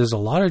 2/3 is a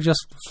lot of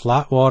just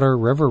flat water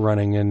river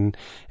running.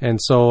 And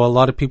so a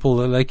lot of people,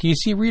 like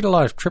read a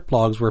lot of trip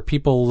logs where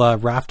people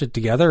rafted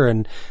together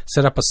and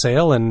set up a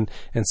sail and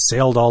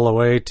sailed all the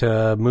way to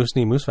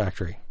Moosonee Moose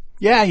Factory.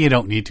 Yeah, you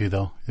don't need to,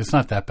 though. It's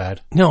not that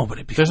bad. No, but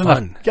it'd be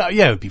fun. Yeah,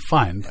 it would be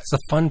fun. That's the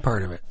fun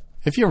part of it.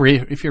 If you're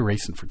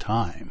racing for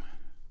time.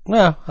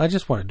 Well, I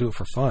just want to do it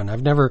for fun.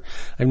 I've never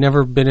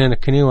been in a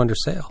canoe under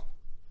sail.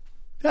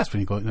 That's when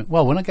you go,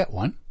 well, when I get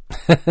one,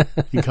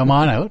 you come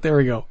on out. There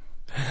we go.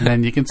 And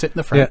then you can sit in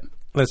the front. Yeah,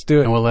 let's do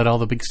it. And we'll let all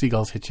the big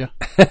seagulls hit you.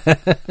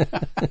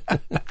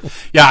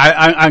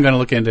 I'm going to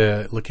look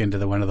into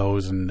the one of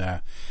those and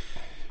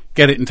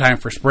get it in time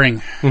for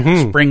spring.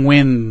 Mm-hmm. Spring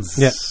winds.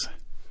 Yes.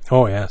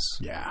 Oh, yes.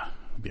 Yeah.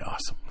 It'd be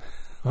awesome.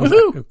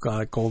 Oh,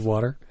 God, cold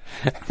water.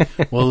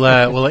 We'll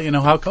let you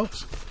know how it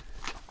goes.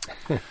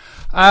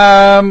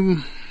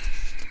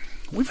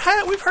 We've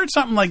heard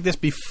something like this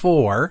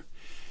before.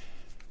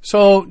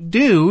 So,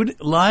 dude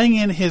lying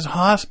in his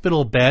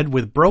hospital bed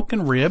with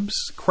broken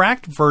ribs,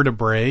 cracked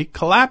vertebrae,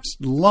 collapsed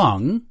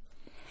lung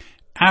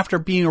after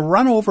being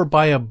run over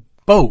by a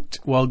boat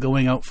while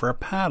going out for a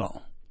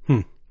paddle.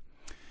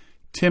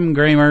 Tim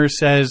Gramer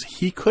says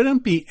he couldn't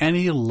be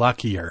any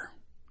luckier.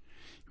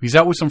 He's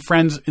out with some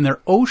friends in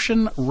their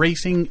ocean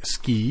racing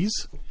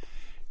skis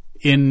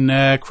in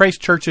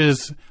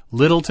Christchurch's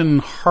Littleton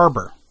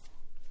Harbour.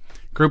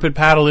 Group had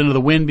paddled into the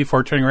wind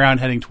before turning around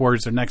heading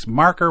towards their next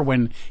marker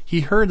when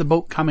he heard the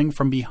boat coming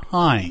from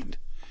behind.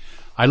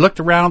 I looked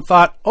around and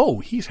thought,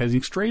 oh, he's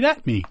heading straight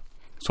at me.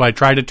 So I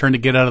tried to turn to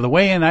get out of the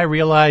way, and I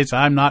realized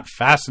I'm not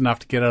fast enough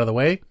to get out of the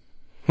way.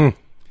 It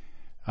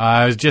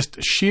was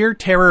just sheer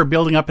terror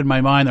building up in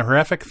my mind, the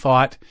horrific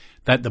thought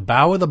that the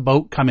bow of the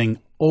boat coming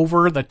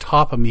over the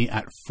top of me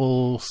at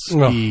full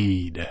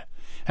speed. Oh.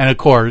 And of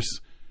course,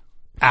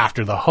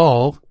 after the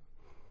hull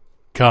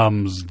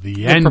comes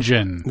the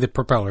engine. The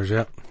propellers,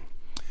 yeah.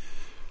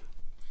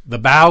 The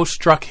bow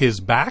struck his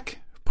back,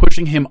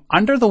 pushing him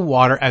under the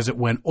water as it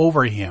went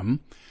over him.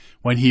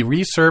 When he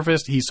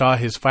resurfaced, he saw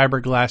his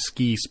fiberglass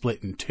ski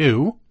split in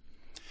two.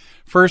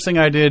 First thing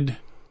I did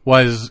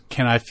was,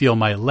 can I feel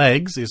my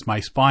legs? Is my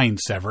spine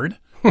severed?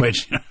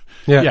 Which,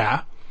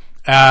 yeah.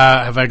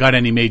 Have I got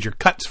any major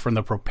cuts from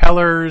the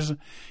propellers?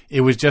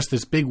 It was just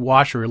this big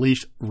wash of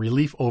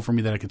relief over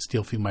me that I could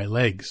still feel my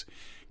legs.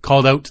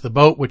 Called out to the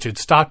boat, which had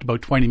stopped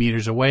about 20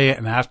 meters away,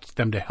 and asked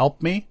them to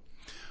help me.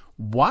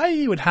 Why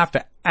you would have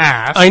to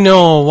ask? I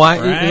know. Why?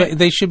 Right?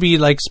 They should be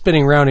like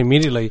spinning around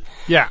immediately.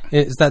 Yeah.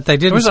 Is that they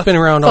didn't spin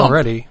around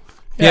already?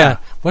 Yeah.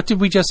 What did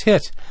we just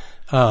hit?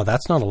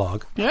 That's not a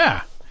log.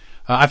 Yeah.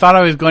 I thought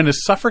I was going to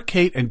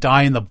suffocate and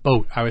die in the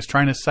boat. I was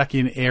trying to suck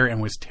in air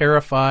and was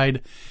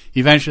terrified.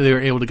 Eventually, they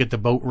were able to get the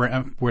boat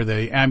where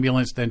the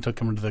ambulance then took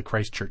him to the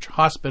Christchurch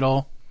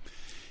hospital.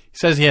 He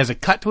says he has a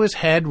cut to his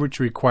head, which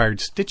required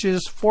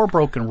stitches, 4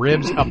 broken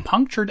ribs, a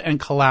punctured and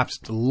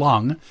collapsed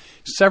lung,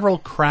 several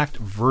cracked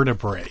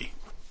vertebrae.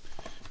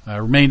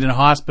 Remained in a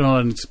hospital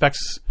and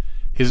expects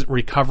his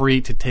recovery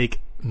to take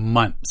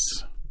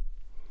months.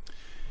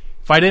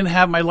 If I didn't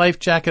have my life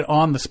jacket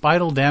on, the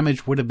spinal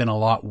damage would have been a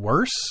lot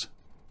worse.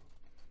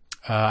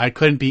 I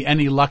couldn't be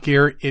any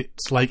luckier.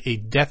 It's like a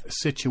death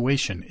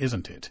situation,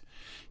 isn't it?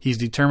 He's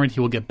determined he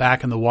will get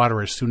back in the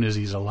water as soon as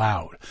he's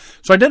allowed.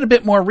 So I did a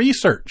bit more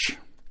research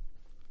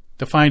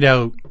to find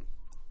out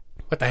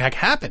what the heck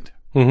happened.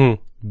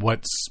 Mm-hmm.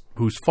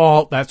 Whose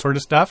fault, that sort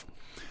of stuff.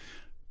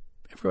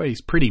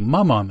 Everybody's pretty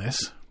mum on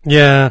this.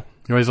 Yeah.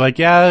 Everybody's like,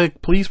 yeah,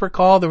 police were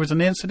called, there was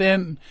an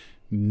incident.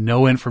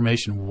 No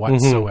information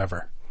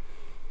whatsoever. Mm-hmm.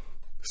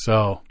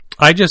 So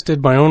I just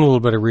did my own little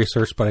bit of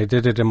research, but I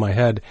did it in my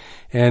head.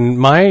 And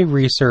my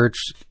research,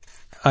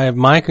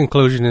 my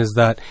conclusion is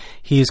that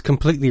he's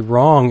completely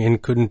wrong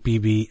and couldn't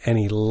be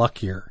any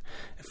luckier.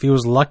 If he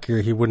was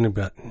luckier, he wouldn't have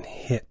gotten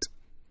hit.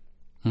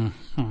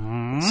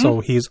 Mm-hmm. So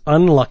he's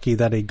unlucky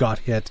that he got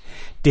hit,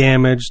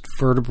 damaged,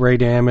 vertebrae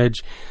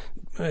damage.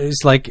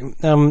 It's like,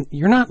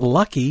 you're not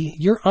lucky,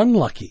 you're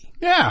unlucky.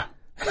 Yeah.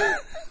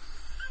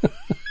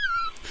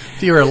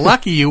 If you were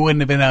lucky, you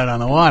wouldn't have been out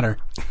on the water.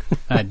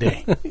 that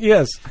day.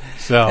 Yes.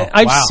 So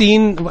I've wow.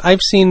 seen,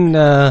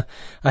 I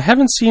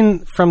haven't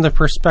seen from the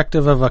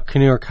perspective of a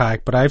canoe or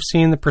kayak, but I've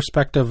seen the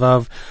perspective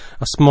of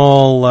a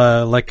small,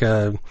 like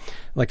a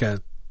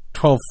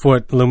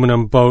 12-foot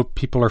aluminum boat.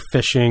 People are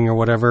fishing or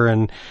whatever,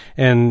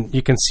 and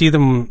you can see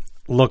them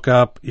look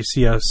up. You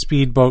see a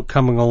speedboat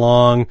coming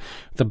along,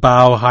 the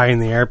bow high in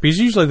the air, because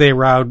usually they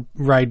ride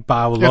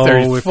bow low. If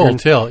they're full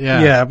tilt,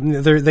 yeah. Yeah,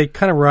 they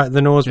kind of ride,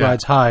 the nose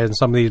rides high in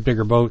some of these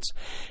bigger boats.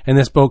 And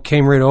this boat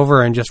came right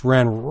over and just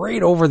ran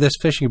right over this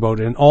fishing boat,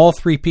 and all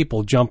three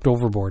people jumped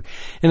overboard.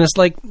 And it's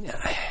like,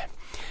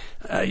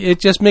 it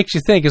just makes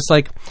you think. It's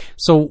like,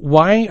 so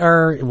why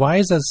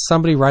is that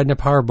somebody riding a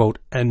powerboat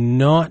and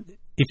not,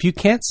 if you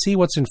can't see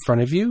what's in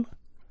front of you,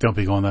 Don't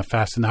be going that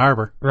fast in the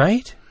harbor.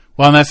 right?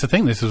 Well, and that's the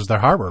thing. This is their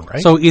harbor,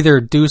 right? So either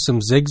do some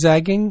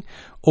zigzagging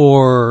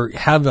or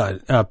have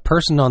a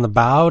person on the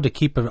bow to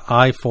keep an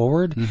eye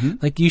forward. Mm-hmm.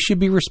 Like, you should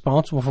be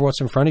responsible for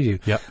what's in front of you.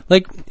 Yep.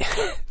 Like,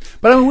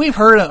 But I mean, we've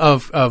heard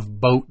of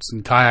boats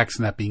and kayaks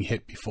and that being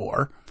hit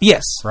before,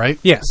 yes. right?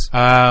 Yes.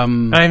 I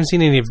haven't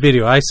seen any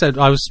video. I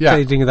was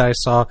stating that I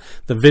saw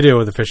the video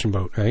of the fishing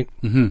boat, right?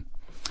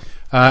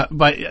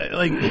 But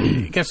like,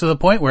 it gets to the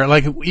point where,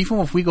 like, even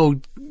if we go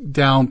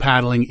down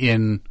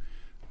paddling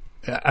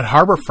at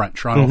Harbourfront,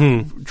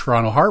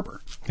 Toronto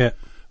Harbor, Yeah.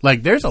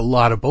 like, there's a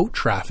lot of boat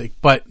traffic,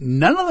 but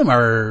none of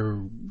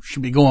them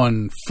should be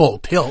going full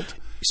tilt.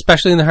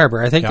 Especially in the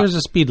harbor. I think there's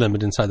a speed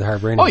limit inside the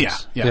harbor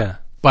anyways. Oh yeah.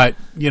 But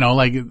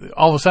like,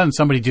 all of a sudden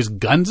somebody just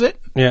guns it.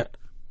 Yeah.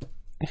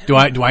 Do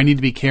I need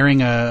to be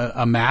carrying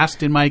a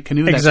mast in my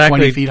canoe that's Exactly.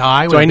 20 feet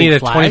high? Do with I need a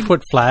flag?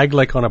 20-foot flag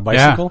like on a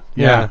bicycle?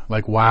 Yeah.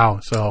 Like, wow.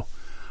 So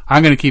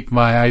I'm going to keep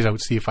my eyes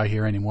out, see if I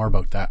hear any more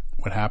about that.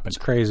 What happened?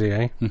 It's crazy,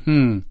 eh?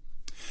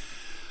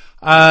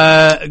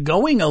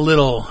 Going a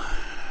little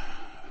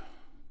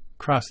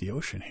across the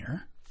ocean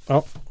here.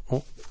 Oh.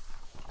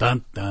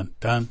 Dun, dun,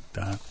 dun,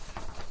 dun.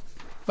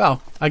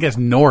 Well, I guess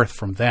north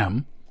from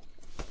them.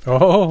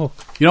 Oh.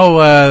 You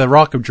know, the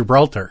Rock of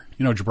Gibraltar.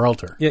 You know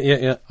Gibraltar.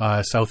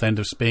 Yeah. South end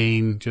of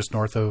Spain, just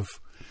north of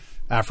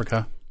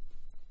Africa.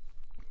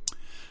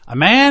 A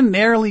man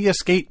narrowly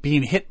escaped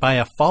being hit by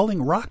a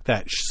falling rock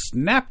that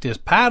snapped his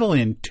paddle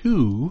in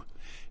two.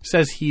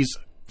 Says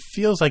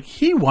feels like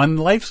he won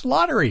life's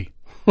lottery.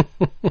 He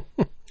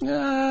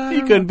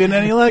couldn't have been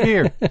any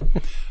luckier.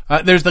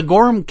 There's the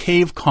Gorham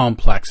Cave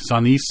Complex. It's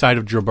on the east side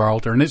of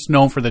Gibraltar, and it's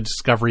known for the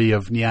discovery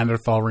of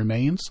Neanderthal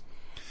remains.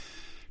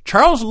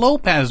 Charles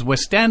Lopez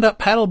was stand-up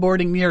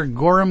paddleboarding near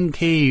Gorham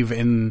Cave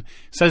and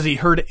says he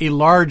heard a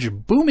large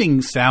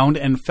booming sound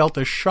and felt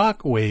a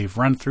shock wave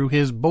run through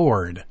his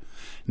board.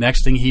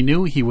 Next thing he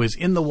knew, he was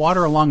in the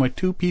water along with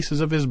two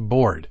pieces of his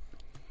board.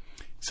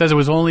 Says it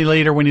was only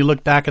later when he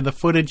looked back at the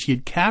footage he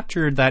had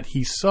captured that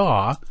he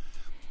saw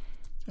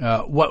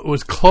what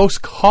was close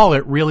call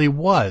it really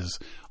was.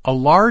 A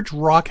large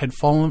rock had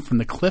fallen from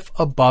the cliff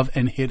above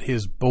and hit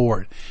his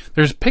board.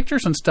 There's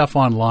pictures and stuff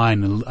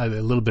online, a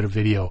little bit of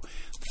video.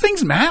 The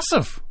thing's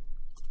massive.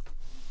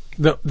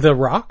 The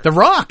rock? The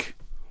rock.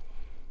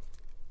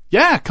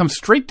 Yeah, comes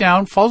straight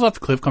down, falls off the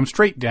cliff, comes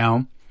straight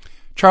down.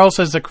 Charles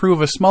says the crew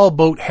of a small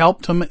boat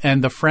helped him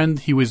and the friend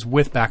he was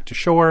with back to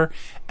shore,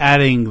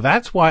 adding,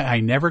 "That's why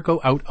I never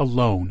go out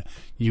alone.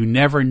 You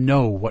never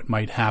know what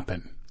might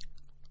happen."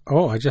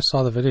 Oh, I just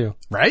saw the video.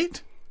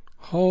 Right?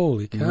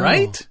 Holy cow.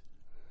 Right?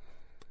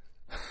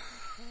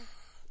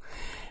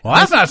 Well,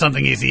 that's not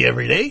something you see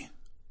every day.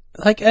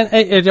 Like, and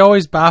it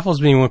always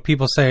baffles me when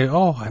people say,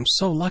 "Oh, I'm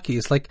so lucky."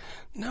 It's like,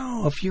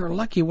 no, if you're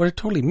lucky, it would have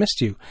totally missed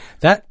you.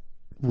 That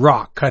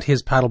rock cut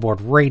his paddleboard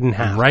right in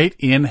half. Right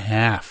in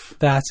half.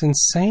 That's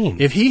insane.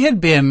 If he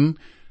had been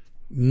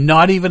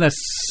not even a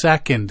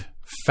second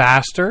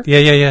faster,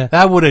 Yeah.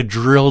 that would have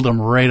drilled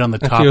him right on the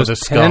top of the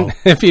skull.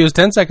 If he was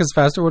 10 seconds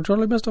faster, would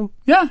totally missed him.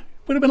 Yeah,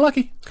 would have been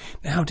lucky.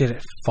 Now, did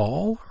it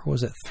fall or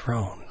was it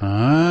thrown?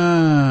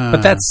 Ah.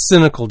 But that's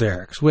cynical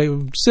Derek.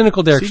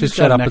 Cynical Derek should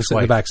shut up and sit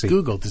in the back seat.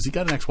 Google, does he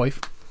got an ex-wife?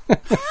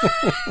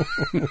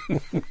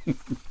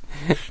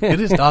 Did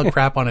his dog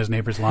crap on his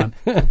neighbor's lawn?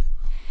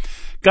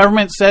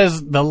 Government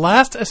says the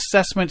last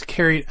assessment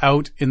carried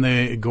out in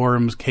the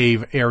Gorham's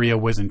Cave area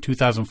was in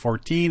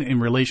 2014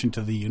 in relation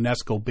to the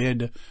UNESCO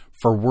bid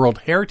for World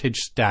Heritage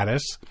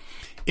status.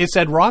 It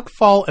said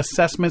rockfall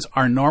assessments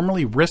are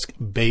normally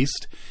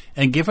risk-based,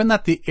 and given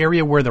that the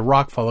area where the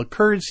rockfall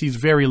occurred sees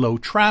very low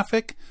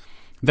traffic,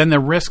 then the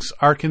risks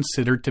are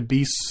considered to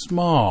be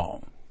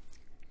small.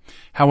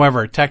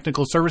 However,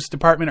 Technical Services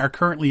Department are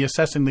currently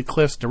assessing the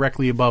cliffs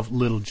directly above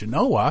Little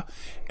Genoa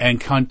and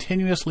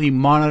continuously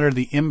monitor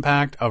the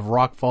impact of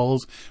rockfalls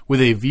with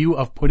a view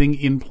of putting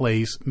in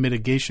place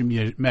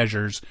mitigation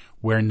measures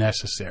where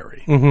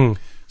necessary. Mm-hmm.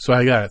 So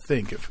I got to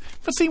think.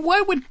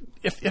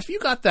 If you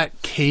got that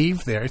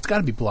cave there, it's got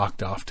to be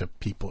blocked off to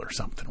people or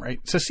something, right?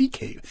 It's a sea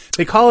cave.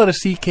 They call it a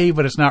sea cave,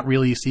 but it's not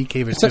really a sea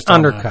cave. It's just an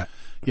undercut.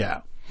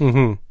 Yeah.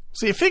 Mm-hmm.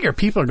 So you figure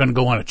people are going to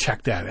go want to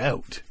check that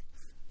out.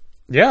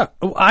 Yeah,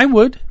 I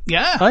would.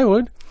 Yeah. I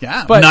would.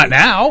 Yeah, But- not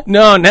now.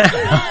 No, no.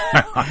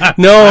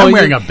 I'm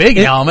wearing a big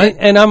helmet.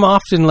 And I'm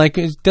often like,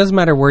 it doesn't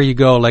matter where you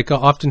go. Like,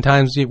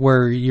 oftentimes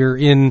where you're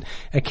in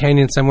a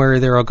canyon somewhere,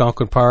 either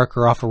Algonquin Park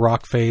or off a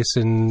rock face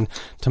in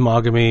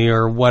Temagami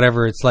or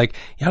whatever, it's like,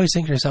 you always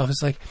think to yourself,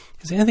 it's like,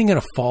 is anything going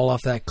to fall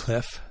off that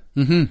cliff?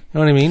 Mm-hmm. You know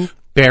what I mean?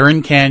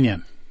 Barron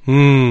Canyon.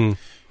 Hmm.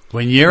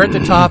 When you're at the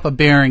top of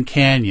Barron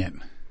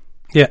Canyon,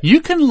 Yeah.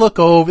 you can look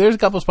over. There's a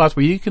couple of spots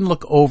where you can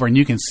look over and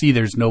you can see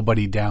there's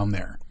nobody down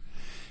there.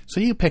 So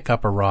you pick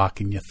up a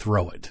rock and you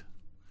throw it,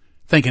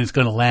 thinking it's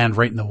going to land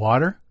right in the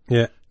water.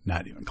 Yeah.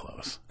 Not even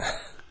close.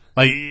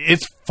 Like,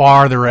 it's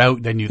farther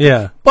out than you think.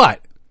 Yeah.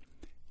 But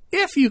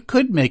if you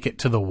could make it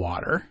to the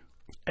water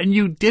and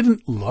you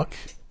didn't look,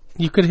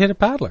 You could hit a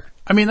paddler.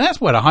 I mean,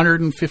 that's what,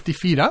 150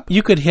 feet up?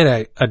 You could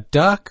hit a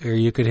duck, or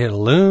you could hit a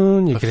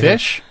loon. You A could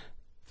fish?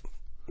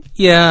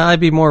 Yeah, I'd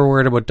be more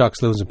worried about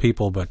ducks, loons, and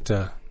people, but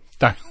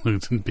Start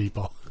losing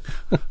people.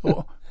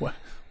 Well,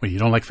 you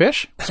don't like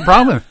fish? What's the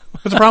problem?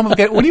 What's the problem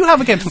with what do you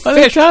have against by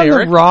the fish, time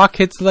Derek? the rock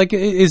hits, like,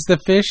 is the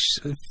fish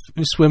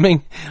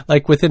swimming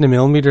like within a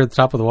millimeter at the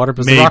top of the water?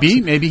 Because the rocks-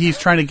 Maybe he's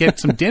trying to get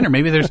some dinner.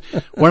 Maybe there's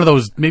one of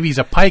those. Maybe he's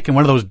a pike and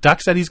one of those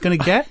ducks that he's going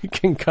to get. you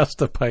can cuss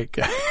the pike.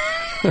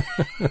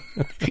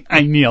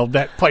 I nailed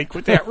that pike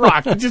with that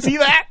rock. Did you see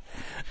that?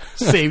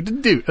 Saved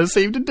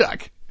a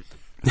duck.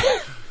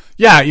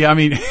 Yeah. I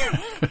mean,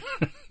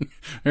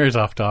 there's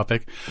off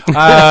topic.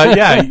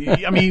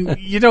 I mean,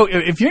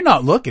 if you're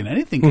not looking,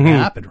 anything can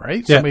happen,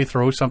 right? Yeah. Somebody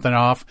throws something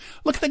off.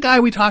 Look at the guy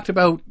we talked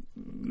about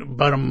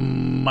a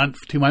month,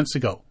 2 months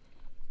ago.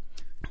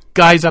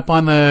 Guy's up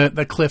on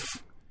the cliff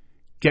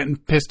getting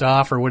pissed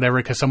off or whatever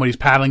because somebody's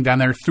paddling down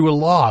there through a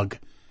log.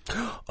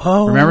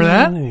 Oh, Remember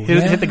that?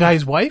 Hit the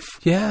guy's wife?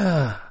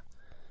 Yeah.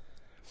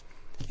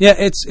 Yeah,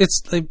 it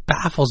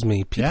baffles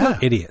me. People Yeah. are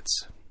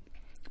idiots.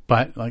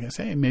 But like I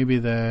say, maybe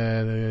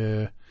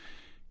the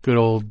good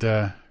old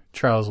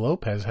Charles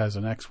Lopez has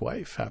an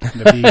ex-wife.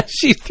 Happened to be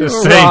She threw the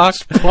a same rock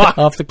spot.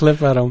 off the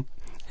cliff at him.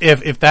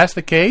 If that's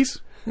the case,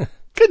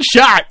 good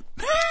shot.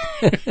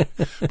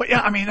 But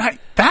yeah, I mean,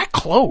 that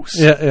close.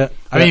 Yeah.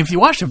 I mean, if you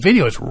watch the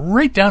video, it's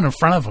right down in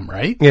front of him,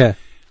 right? Yeah.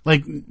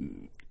 Like,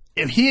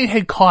 if he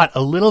had caught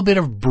a little bit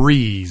of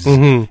breeze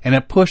Mm-hmm. and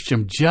it pushed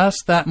him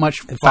just that much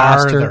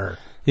Faster. farther,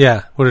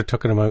 Yeah, would have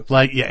taken him out.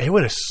 like, yeah, it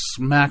would have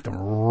smacked him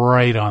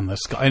right on the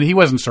skull. And he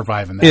wasn't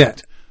surviving that. Yeah.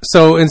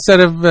 So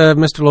instead of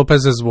Mr.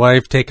 Lopez's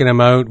wife taking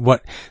him out,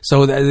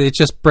 it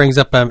just brings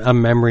up a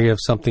memory of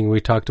something we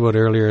talked about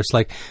earlier. It's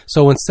like,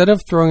 so instead of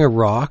throwing a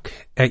rock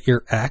at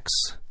your ex,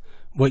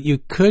 what you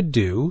could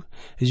do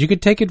is you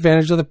could take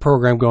advantage of the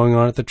program going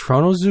on at the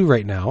Toronto Zoo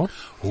right now.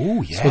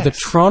 Oh, yes. So the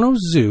Toronto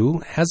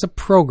Zoo has a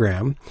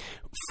program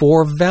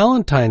for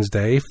Valentine's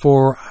Day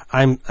for,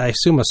 I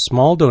assume, a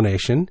small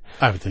donation.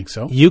 I would think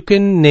so. You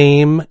can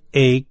name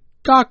a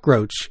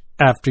cockroach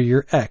after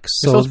your ex.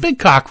 So those big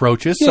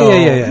cockroaches. Yeah, So,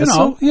 yeah. you know,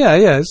 So,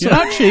 yeah. So, you're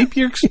not cheap.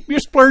 You're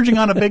splurging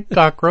on a big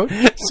cockroach.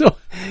 so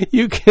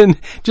you can,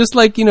 just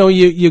like,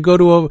 you go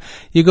to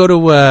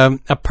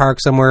a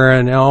park somewhere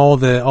and all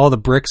the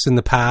bricks in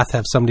the path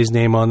have somebody's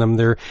name on them.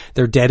 They're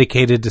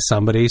dedicated to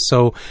somebody.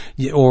 So,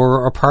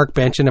 or a park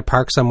bench in a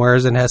park somewhere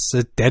and has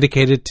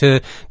dedicated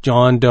to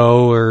John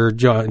Doe or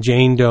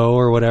Jane Doe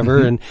or whatever.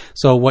 Mm-hmm. And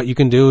so what you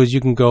can do is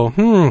you can go,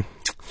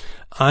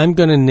 I'm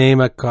going to name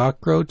a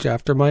cockroach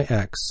after my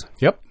ex.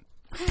 Yep.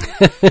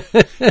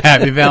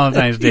 Happy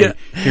Valentine's Day. Yeah.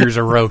 Here's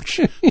a roach.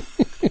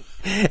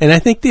 And I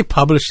think they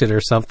publish it or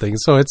something.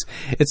 So it's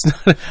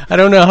not, I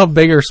don't know how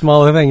big or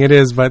small a thing it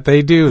is, but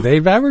they do.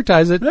 They've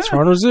advertised it. Yeah.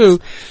 Toronto Zoo.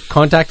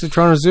 Contact the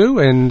Toronto Zoo,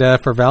 and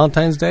for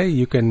Valentine's Day,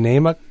 you can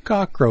name a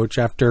cockroach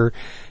after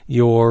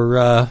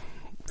your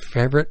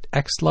favorite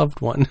ex-loved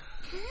one.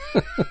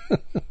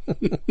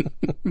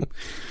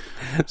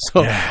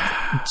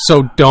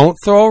 So don't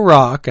throw a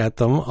rock at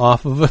them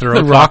off of Throw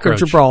the a Rock of cockroach.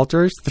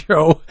 Gibraltar.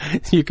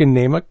 You can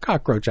name a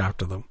cockroach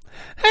after them.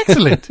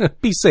 Excellent.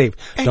 Be safe.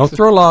 Don't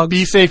throw logs.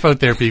 Be safe out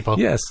there, people.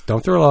 Yes,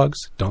 don't throw logs.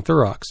 Don't throw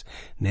rocks.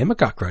 Name a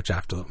cockroach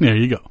after them. There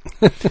you go.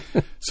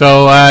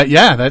 So,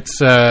 that's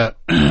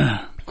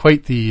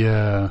quite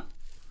the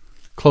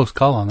close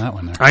call on that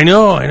one there. I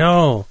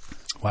know.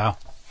 Wow.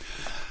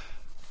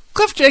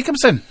 Cliff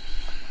Jacobson.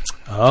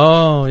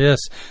 Oh, yes.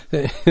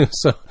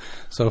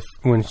 So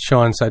when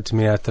Sean said to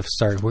me at the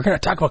start, we're going to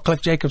talk about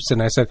Cliff Jacobson,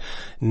 I said,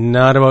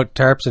 not about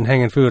tarps and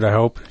hanging food, I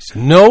hope. He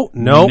said, no,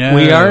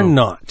 we are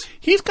not.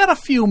 He's got a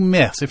few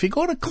myths. If you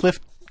go to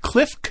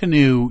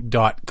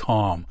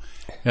cliffcanoe.com,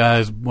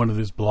 is one of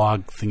his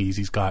blog thingies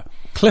he's got.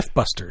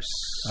 Cliffbusters.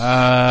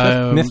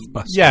 Cliff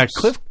Mythbusters. Yeah,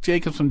 Cliff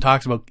Jacobson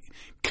talks about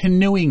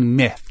canoeing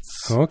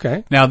myths.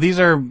 Okay. Now, these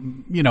are,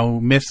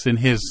 myths in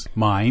his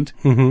mind.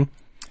 Mm-hmm.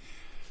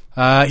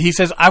 He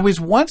says, I was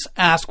once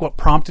asked what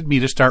prompted me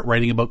to start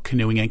writing about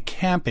canoeing and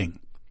camping.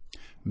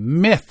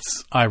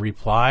 Myths, I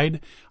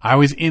replied. I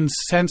was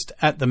incensed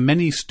at the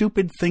many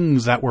stupid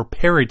things that were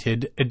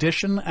parroted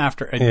edition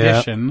after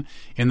edition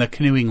in the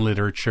canoeing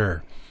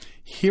literature.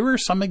 Here are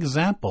some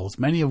examples,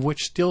 many of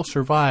which still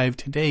survive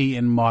today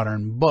in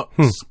modern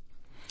books.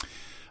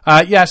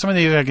 Yeah, some of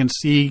these I can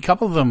see. A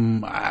couple of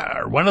them,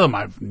 one of them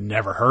I've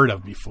never heard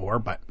of before,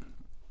 but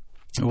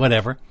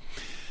whatever.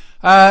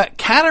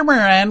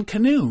 Catamaran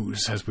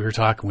canoes, as we were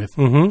talking with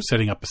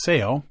setting up a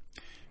sail.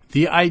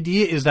 The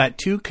idea is that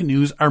two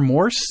canoes are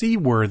more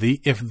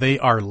seaworthy if they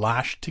are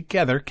lashed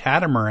together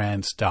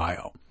catamaran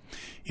style.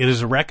 It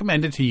is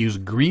recommended to use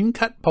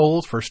green-cut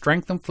poles for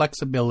strength and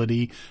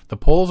flexibility. The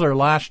poles are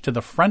lashed to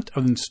the front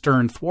and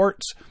stern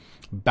thwarts.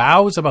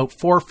 Bows about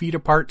 4 feet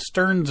apart,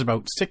 sterns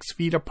about 6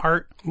 feet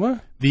apart. What?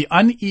 The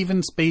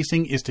uneven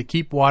spacing is to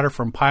keep water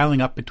from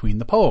piling up between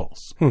the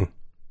poles.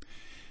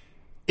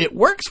 It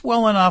works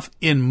well enough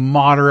in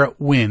moderate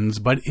winds,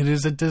 but it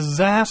is a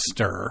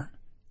disaster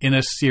in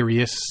a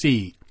serious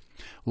sea.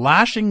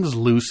 Lashings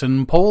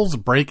loosen, poles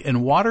break,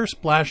 and water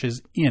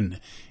splashes in.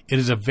 It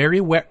is a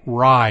very wet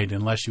ride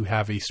unless you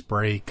have a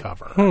spray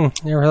cover.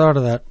 Never thought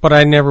of that. But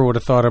I never would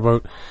have thought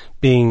about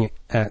being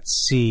at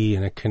sea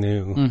in a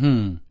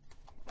canoe.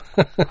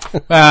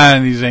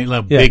 And these ain't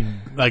little big,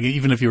 like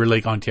even if you were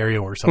Lake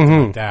Ontario or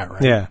something like that,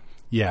 right? Yeah.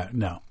 Yeah,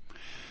 no.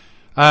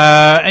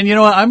 And you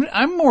know what?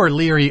 I'm more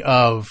leery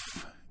of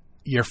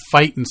you're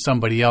fighting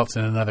somebody else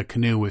in another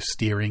canoe with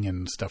steering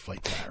and stuff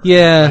like that. Right?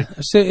 Yeah.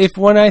 So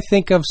when I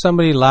think of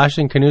somebody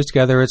lashing canoes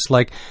together, it's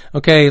like,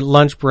 okay,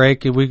 lunch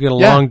break. If we get a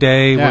long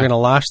day, we're going to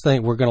lash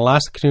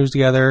the canoes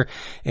together,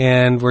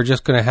 and we're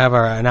just going to have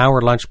an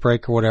hour lunch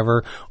break or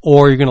whatever.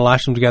 Or you're going to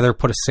lash them together,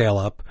 put a sail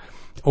up.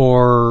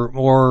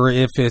 Or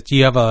if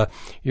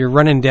you're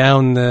running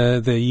down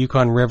the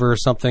Yukon River or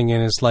something,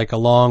 and it's like a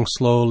long,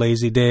 slow,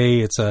 lazy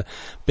day. It's a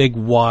big,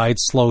 wide,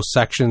 slow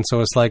section.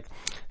 So it's like,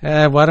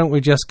 why don't we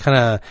just kind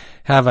of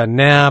have a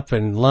nap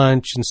and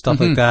lunch and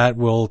stuff like that?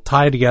 We'll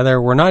tie together.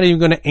 We're not even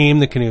going to aim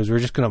the canoes. We're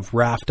just going to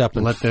raft up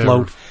and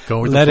float.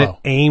 Let it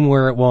aim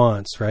where it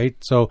wants, right?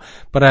 So,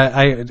 but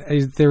I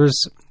there's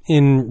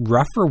in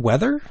rougher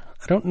weather.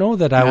 I don't know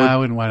that I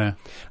wouldn't want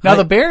to. Now,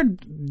 the Baird,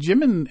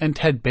 Jim and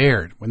Ted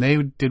Baird, when they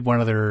did one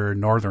of their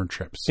northern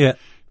trips,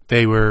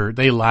 they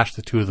lashed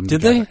the two of them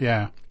together. Did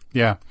they?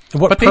 Yeah.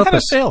 What purpose? They had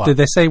a sail up. Did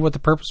they say what the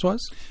purpose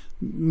was?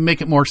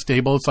 Make it more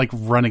stable. It's like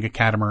running a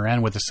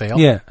catamaran with a sail.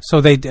 Yeah.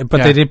 So they did put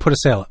a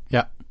sail up.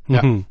 Yeah.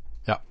 Yeah.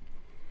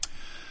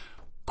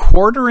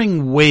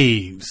 Quartering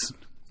waves.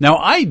 Now,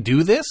 I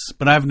do this,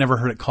 but I've never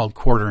heard it called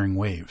quartering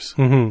waves.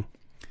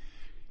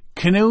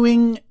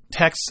 Canoeing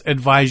texts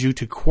advise you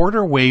to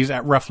quarter waves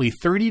at roughly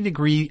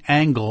 30-degree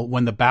angle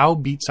when the bow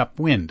beats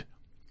upwind.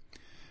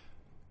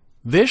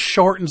 This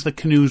shortens the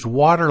canoe's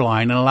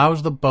waterline and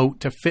allows the boat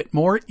to fit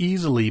more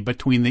easily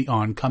between the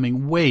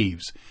oncoming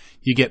waves.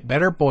 You get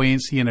better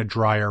buoyancy and a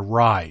drier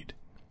ride.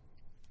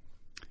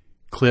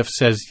 Cliff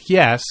says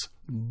yes,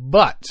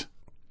 but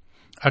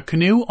a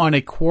canoe on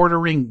a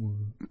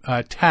quartering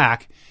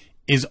tack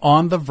is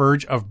on the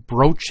verge of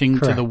broaching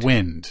to the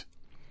wind.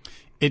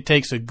 It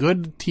takes a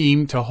good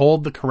team to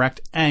hold the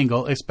correct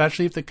angle,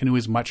 especially if the canoe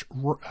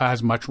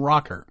has much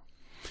rocker.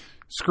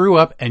 Screw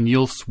up and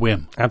you'll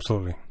swim.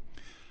 Absolutely.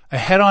 A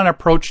head-on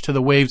approach to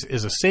the waves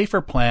is a safer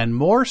plan,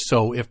 more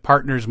so if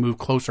partners move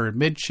closer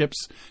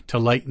amidships to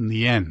lighten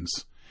the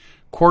ends.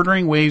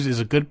 Quartering waves is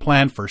a good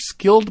plan for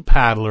skilled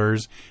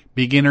paddlers.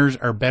 Beginners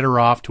are better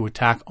off to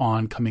attack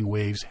oncoming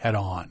waves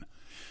head-on.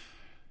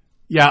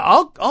 Yeah,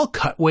 I'll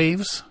cut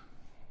waves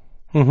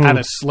at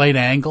a slight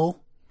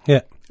angle.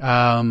 Yeah.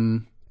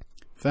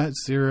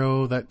 That's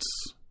 0. That's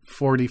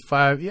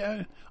 45.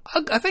 Yeah,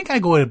 I think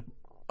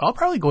I'll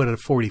probably go at a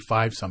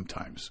 45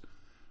 sometimes,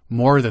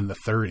 more than the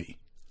 30.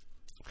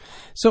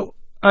 So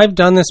I've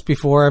done this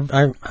before.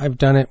 I've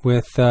done it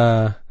with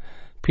Peter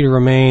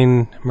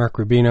Romaine, Mark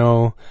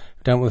Rubino.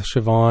 I've done it with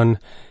Siobhan,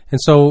 and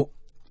so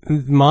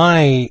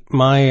my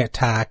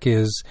attack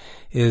is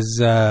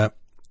so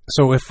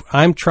if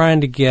I'm trying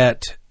to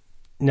get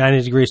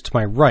 90 degrees to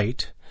my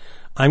right,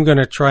 I'm going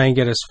to try and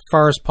get as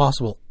far as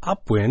possible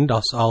upwind.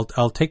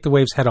 I'll take the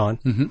waves head on,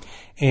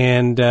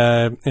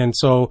 and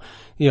so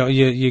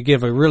you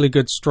give a really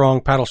good strong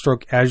paddle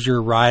stroke as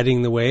you're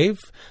riding the wave,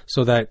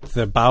 so that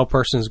the bow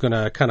person is going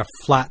to kind of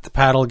flat the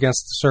paddle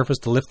against the surface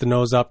to lift the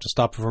nose up to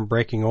stop it from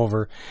breaking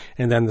over,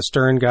 and then the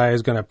stern guy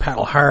is going to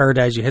paddle hard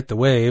as you hit the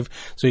wave,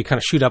 so you kind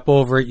of shoot up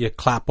over it, you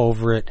clap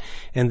over it,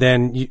 and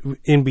then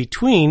in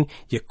between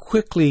you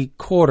quickly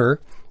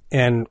quarter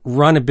and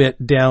run a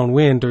bit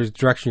downwind towards the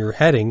direction you're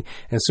heading.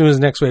 And as soon as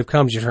the next wave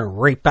comes, you turn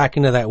right back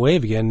into that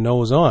wave again,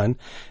 nose on.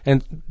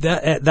 And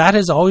that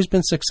has always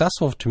been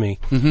successful to me.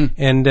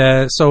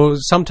 And so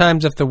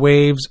sometimes if the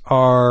waves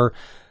are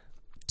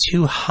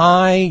too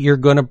high, you're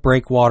going to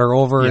break water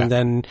over, and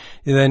then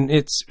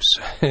it's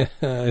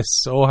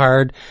it's so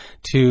hard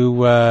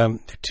to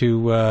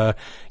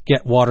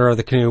get water out of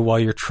the canoe while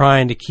you're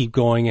trying to keep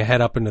going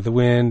ahead up into the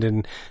wind,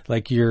 and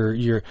like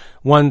you're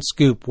one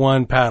scoop,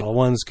 one paddle,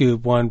 one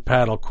scoop, one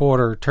paddle,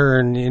 quarter,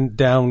 turn in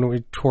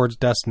down towards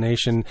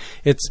destination.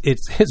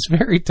 It's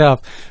very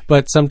tough,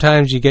 but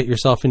sometimes you get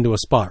yourself into a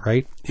spot,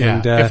 right?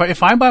 Yeah. And,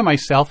 if I'm by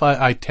myself,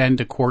 I tend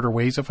to quarter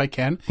waves if I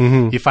can.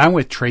 If I'm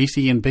with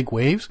Tracy in big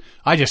waves,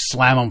 I just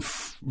slam them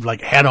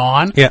like head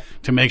on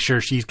to make sure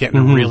she's getting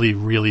a really,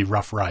 really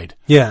rough ride.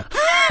 Yeah.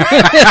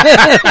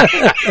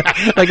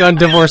 Like on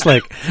Divorce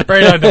Lake.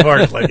 Right on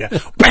Divorce Lake, yeah.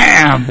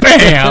 Bam,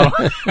 bam.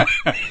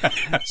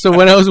 So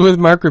when I was with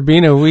Mark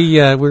Rubino, we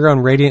were on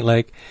Radiant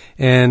Lake,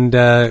 and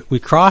we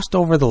crossed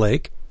over the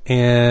lake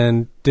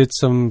and did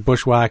some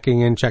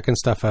bushwhacking and checking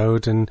stuff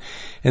out, and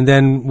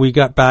then we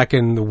got back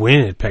and the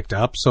wind had picked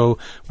up, so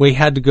we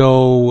had to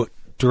go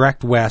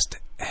direct west,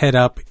 head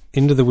up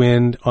into the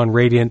wind on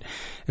Radiant,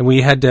 and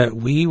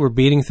we were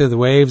beating through the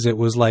waves. It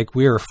was like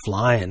we were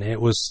flying.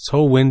 It was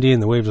so windy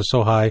and the waves were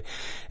so high,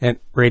 and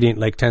Radiant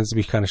Lake tends to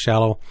be kind of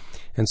shallow.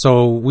 And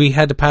so we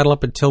had to paddle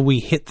up until we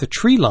hit the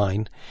tree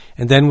line,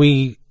 and then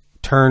we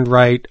turned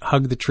right,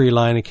 hugged the tree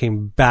line, and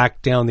came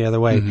back down the other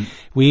way. Mm-hmm.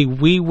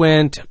 We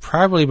went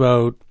probably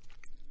about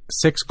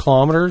 6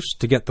 kilometers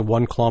to get the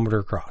 1 kilometer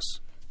across.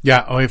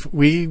 Yeah. Oh,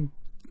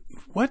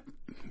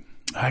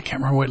 I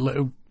can't remember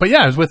what, but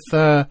yeah, it was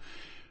with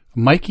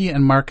Mikey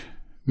and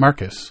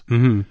Marcus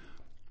on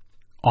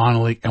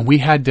a lake, and we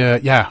had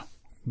to,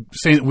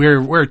 saying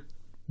we're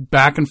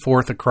back and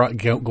forth across,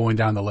 going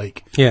down the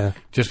lake. Yeah.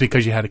 Just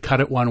because you had to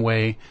cut it one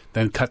way,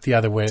 then cut the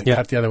other way,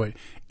 cut the other way.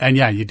 And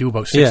you do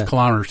about 6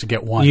 kilometers to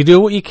get one. You do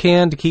what you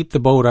can to keep the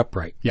boat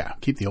upright. Yeah,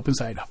 keep the open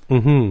side up.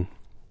 Mm-hmm.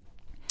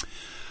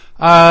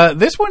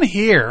 This one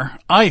here,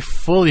 I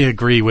fully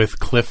agree with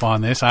Cliff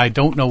on this. I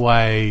don't know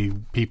why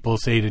people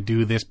say to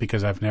do this,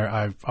 because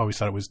I've always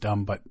thought it was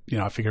dumb, but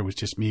I figured it was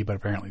just me, but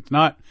apparently it's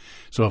not.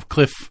 So if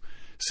Cliff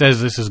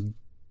says this is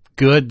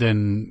good,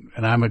 and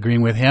I'm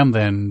agreeing with him,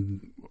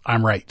 then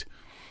I'm right.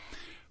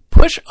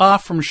 Push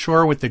off from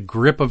shore with the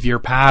grip of your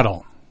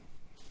paddle.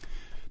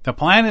 The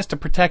plan is to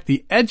protect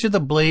the edge of the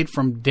blade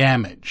from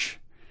damage.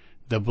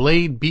 The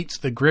blade beats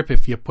the grip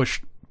if you push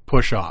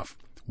off.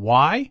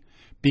 Why?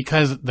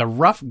 Because the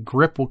rough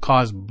grip will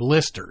cause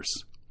blisters,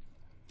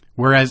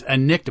 whereas a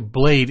nicked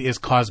blade is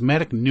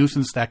cosmetic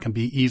nuisance that can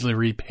be easily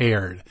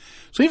repaired.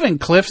 So even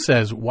Cliff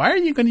says, why are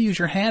you going to use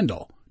your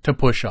handle to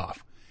push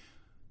off?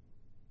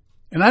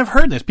 And I've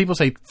heard this. People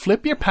say,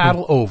 flip your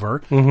paddle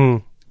over,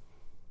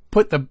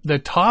 put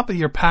the top of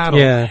your paddle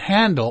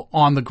handle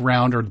on the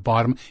ground or the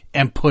bottom,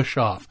 and push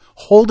off,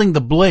 holding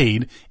the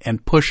blade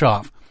and push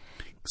off.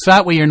 So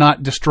that way you're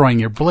not destroying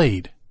your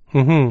blade.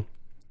 Mm-hmm.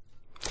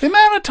 The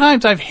amount of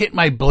times I've hit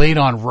my blade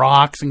on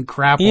rocks and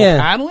crap while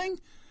paddling,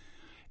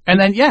 and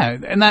then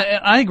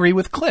I agree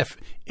with Cliff.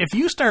 If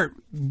you start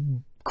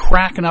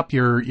cracking up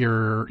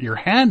your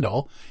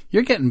handle,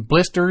 you're getting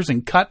blisters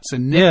and cuts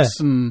and nicks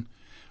and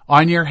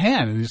on your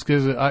hand. It's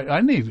because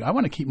I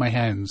want to keep my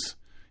hands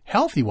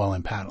healthy while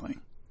I'm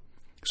paddling.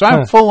 So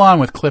I'm full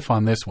on with Cliff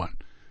on this one.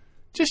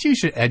 Just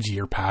use your edge of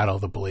your paddle,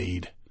 the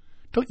blade.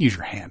 Don't use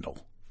your handle.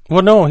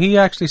 Well, no, he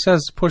actually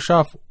says push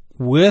off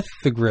with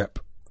the grip.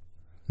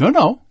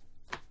 No.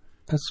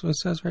 That's what it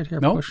says right here.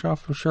 No. Push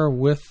off from shore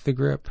with the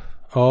grip.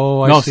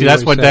 Oh, I no, see.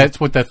 That's what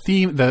the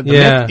theme, the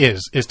myth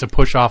is to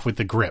push off with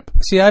the grip.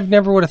 See, I've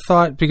never would have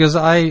thought, because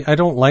I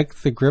don't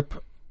like the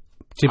grip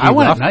to be I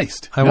want rough. it nice.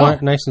 I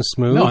want it nice and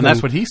smooth. No, and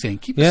that's what he's saying.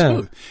 Keep it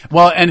smooth.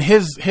 Well, and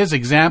his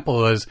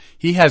example is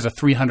he has a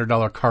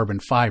 $300 carbon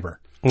fiber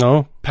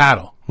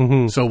paddle.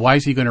 Mm-hmm. So why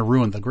is he going to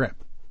ruin the grip?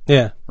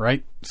 Yeah.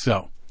 Right?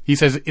 So he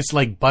says it's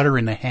like butter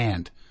in the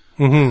hand.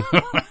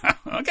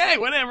 Mm-hmm. Okay,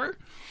 whatever.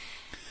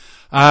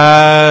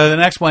 The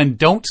next one,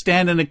 don't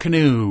stand in a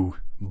canoe.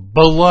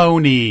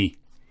 Baloney.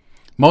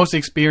 Most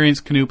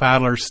experienced canoe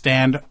paddlers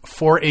stand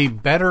for a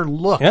better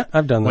look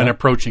I've done that. when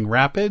approaching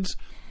rapids.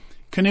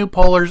 Canoe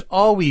pullers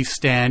always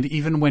stand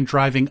even when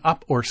driving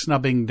up or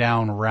snubbing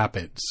down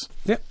rapids.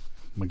 Yep.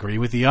 Agree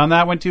with you on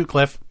that one too,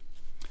 Cliff.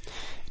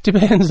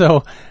 Depends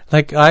though.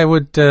 Like I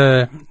would,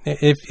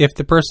 if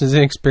the person is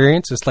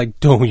inexperienced, it's like,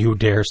 don't you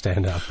dare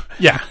stand up.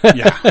 Yeah.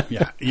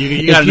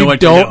 You gotta know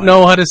what you're doing. If you don't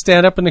know how to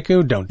stand up in a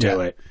canoe, don't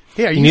do it.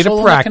 Yeah, you need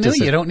to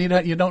practice it.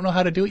 You don't know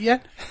how to do it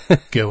yet?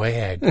 Go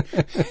ahead.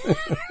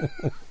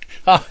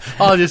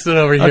 I'll just sit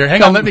over here.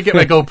 Hang on, let me get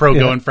my GoPro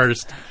going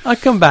first. I'll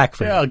come back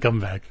for you. I'll come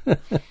back.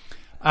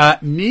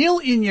 Kneel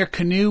in your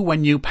canoe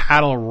when you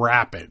paddle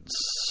rapids.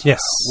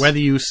 Yes. Whether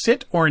you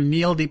sit or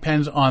kneel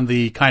depends on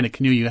the kind of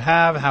canoe you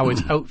have, how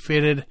it's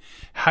outfitted,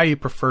 how you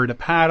prefer to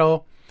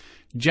paddle.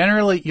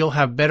 Generally, you'll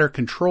have better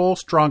control,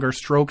 stronger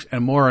strokes,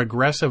 and more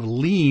aggressive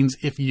leans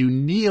if you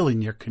kneel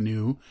in your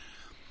canoe.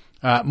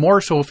 More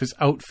so if it's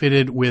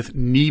outfitted with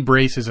knee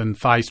braces and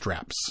thigh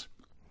straps.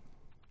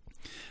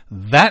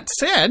 That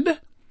said,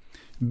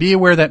 be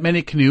aware that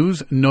many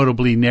canoes,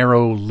 notably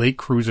narrow lake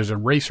cruisers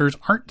and racers,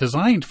 aren't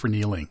designed for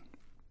kneeling.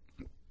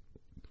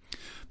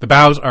 The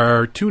bows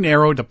are too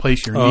narrow to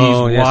place your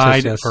knees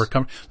wide for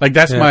comfort. Like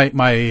that's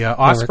my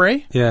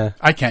Osprey. Yeah,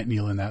 I can't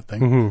kneel in that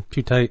thing. Mm-hmm.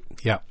 Too tight.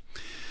 Yeah.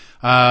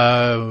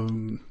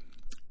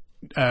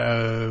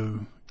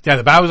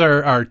 The bows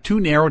are too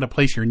narrow to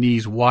place your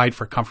knees wide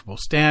for comfortable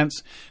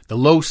stance. The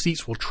low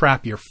seats will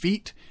trap your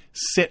feet.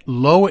 Sit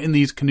low in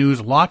these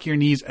canoes. Lock your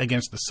knees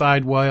against the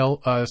side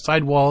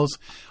walls,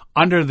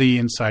 under the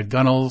inside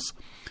gunnels.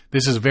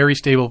 This is a very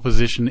stable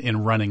position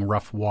in running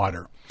rough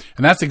water.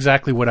 And that's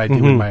exactly what I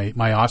do with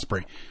my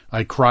Osprey.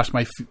 I cross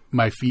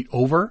my feet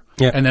over,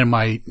 and then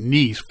my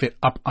knees fit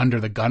up under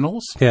the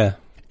gunnels. Yeah.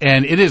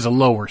 And it is a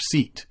lower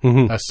seat,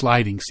 a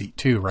sliding seat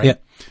too, right? Yeah.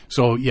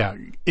 So yeah,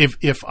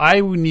 if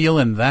I kneel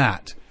in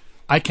that,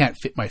 I can't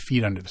fit my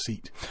feet under the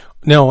seat.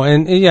 No,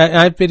 and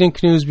yeah, I've been in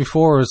canoes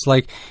before. It's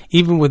like,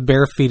 even with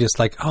bare feet, it's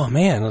like, oh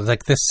man,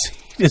 like this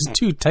is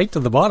too tight to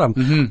the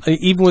bottom.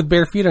 Even with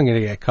bare feet, I'm going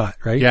to get caught,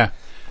 right? Yeah.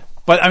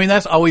 But I mean,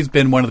 that's always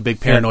been one of the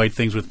big paranoid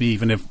things with me,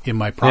 even if in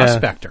my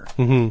Prospector.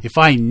 If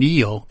I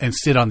kneel and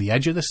sit on the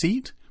edge of the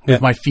seat with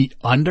my feet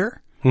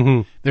under,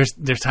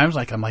 there's times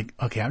like I'm like,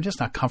 okay, I'm just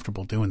not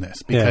comfortable doing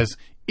this, because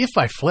if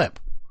I flip,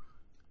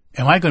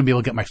 am I going to be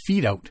able to get my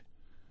feet out?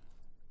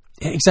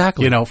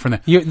 Exactly. From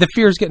the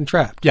fear is getting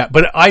trapped. Yeah,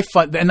 but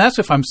and that's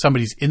if I'm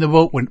somebody's in the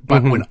boat.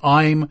 When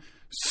I'm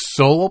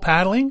solo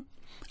paddling,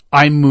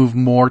 I move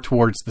more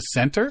towards the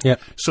center,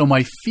 so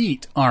my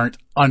feet aren't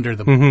under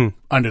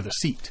the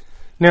seat.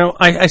 Now,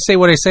 I say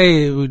what I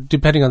say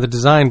depending on the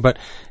design, but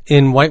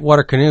in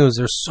whitewater canoes,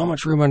 there's so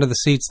much room under the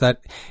seats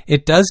that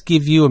it does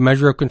give you a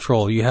measure of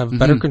control. You have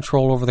better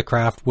control over the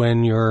craft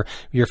when your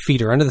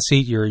feet are under the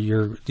seat, you're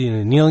in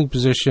a kneeling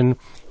position.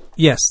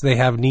 Yes, they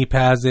have knee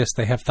pads,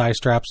 they have thigh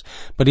straps,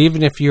 but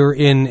even if you're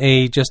in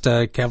just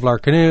a Kevlar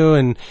canoe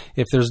and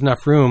if there's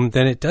enough room,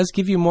 then it does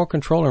give you more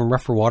control in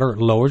rougher water. It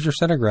lowers your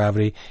center of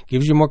gravity,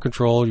 gives you more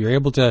control. You're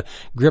able to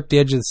grip the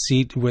edge of the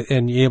seat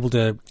and you're able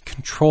to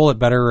control it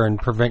better and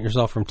prevent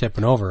yourself from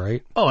tipping over,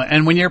 right? Oh,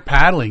 and when you're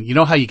paddling, you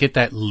know how you get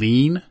that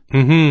lean?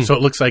 So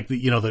it looks like,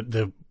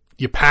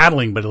 you're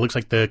paddling, but it looks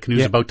like the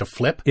canoe's about to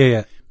flip.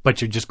 Yeah.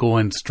 But you're just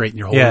going straight and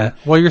you're holding. Yeah.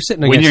 Well, you're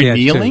sitting when against you're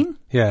the edge kneeling. too.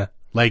 Yeah.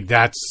 Like,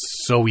 that's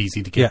so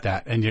easy to get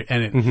that, and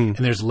and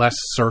there's less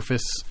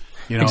surface,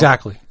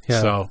 Exactly.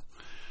 Yeah. So,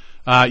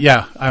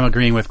 I'm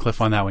agreeing with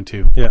Cliff on that one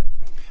too. Yeah.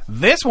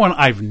 This one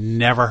I've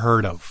never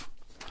heard of.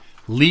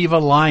 Leave a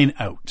line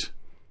out.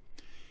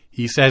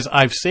 He says,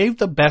 I've saved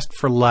the best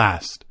for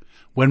last.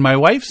 When my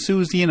wife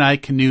Susie and I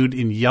canoed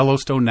in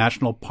Yellowstone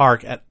National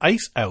Park at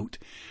Ice Out,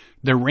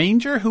 the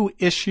ranger who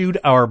issued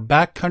our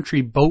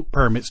backcountry boat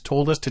permits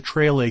told us to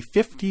trail a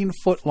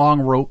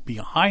 15-foot-long rope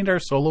behind our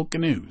solo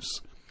canoes.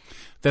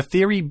 The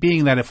theory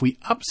being that if we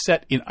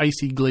upset in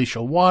icy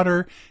glacial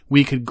water,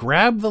 we could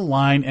grab the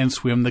line and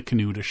swim the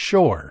canoe to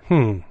shore.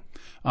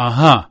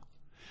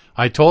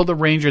 I told the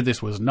ranger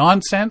this was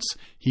nonsense.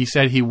 He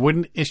said he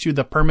wouldn't issue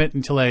the permit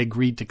until I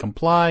agreed to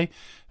comply.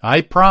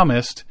 I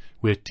promised,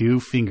 with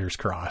 2 fingers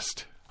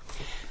crossed.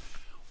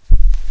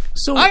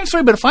 So I'm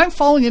sorry, but if I'm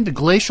falling into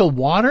glacial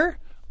water,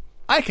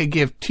 I could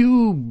give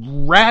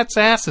 2 rats'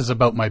 asses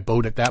about my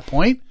boat at that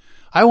point.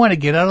 I want to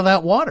get out of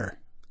that water.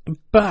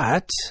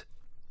 But,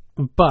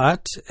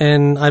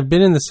 and I've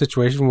been in the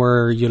situation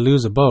where you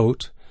lose a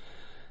boat.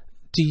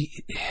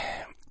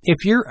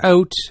 If you're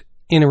out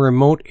in a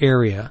remote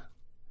area,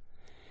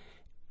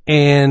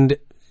 and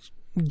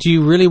do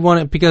you really want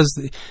it?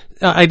 Because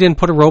I didn't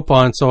put a rope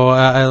on, so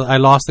I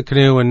lost the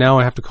canoe, and now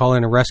I have to call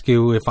in a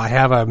rescue if I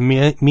have a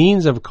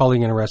means of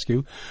calling in a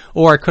rescue.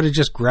 Or I could have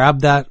just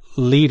grabbed that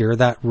leader,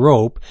 that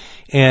rope,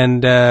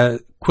 and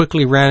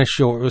quickly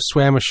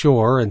swam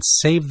ashore and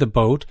saved the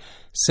boat,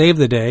 saved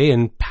the day,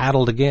 and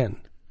paddled again.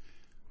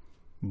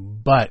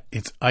 But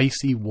it's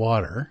icy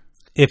water.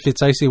 If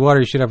it's icy water,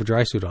 you should have a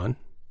dry suit on.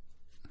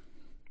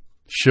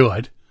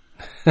 Should.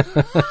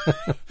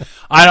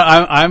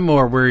 I'm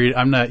more worried.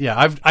 I'm not. Yeah,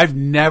 I've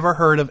never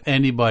heard of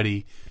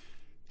anybody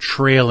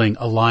trailing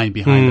a line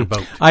behind their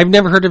boat. I've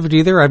never heard of it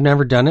either. I've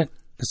never done it.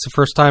 It's the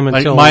first time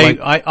until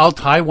I'll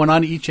tie one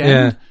on each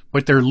end,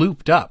 but they're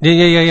looped up.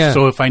 Yeah.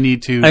 So if I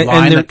need to line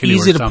and they're the canoe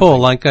easy or to pull.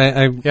 Like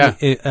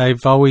I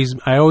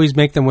always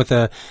make them with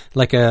a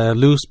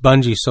loose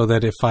bungee, so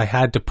that if I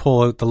had to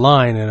pull out the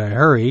line in a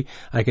hurry,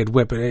 I could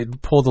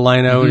pull the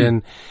line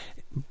out.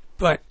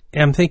 But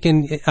I'm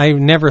thinking, I've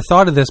never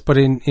thought of this, but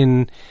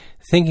in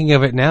thinking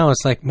of it now,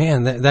 it's like,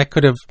 man, that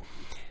could have.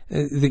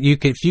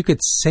 If you could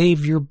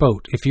save your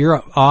boat, if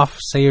you're off,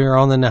 say you're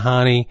on the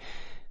Nahanni,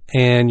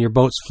 and your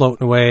boat's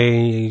floating away,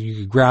 you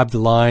could grab the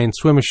line,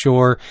 swim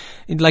ashore.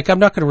 Like, I'm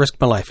not going to risk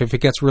my life. If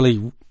it gets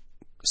really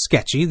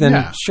sketchy,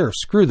 then sure,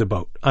 screw the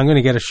boat. I'm going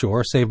to get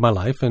ashore, save my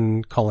life,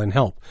 and call in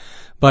help.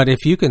 But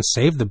if you can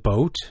save the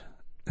boat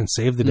and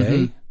save the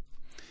day,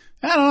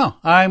 I don't know.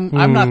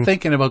 I'm not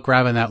thinking about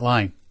grabbing that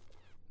line.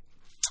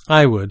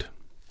 I would.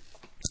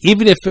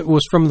 Even if it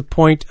was from the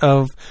point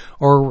of,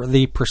 or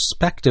the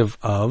perspective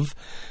of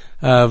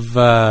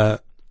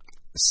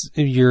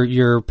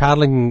your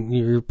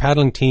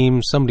paddling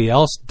team, somebody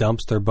else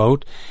dumps their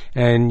boat,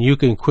 and you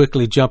can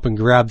quickly jump and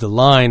grab the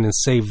line and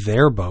save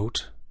their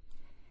boat,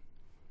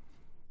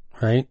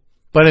 right?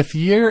 But if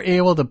you're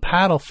able to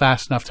paddle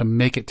fast enough to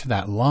make it to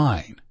that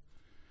line,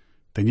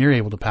 then you're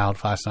able to paddle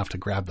fast enough to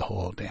grab the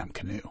whole damn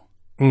canoe.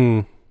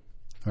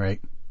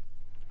 Right?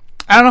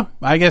 I don't know.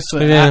 I guess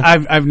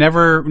I've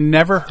never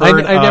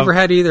heard. I never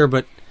had either,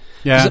 but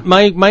Yeah.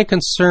 My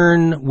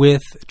concern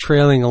with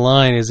trailing a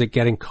line is it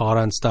getting caught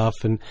on stuff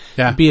and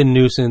be a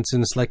nuisance.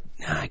 And it's like,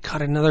 I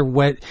caught another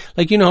wedge.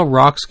 Like, you know how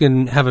rocks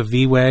can have a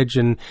V wedge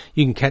and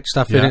you can catch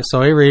stuff in it.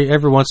 So every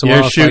once in a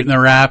while, you're shooting the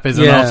rapids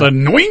and all of a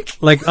sudden, wink.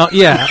 Like,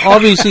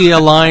 obviously a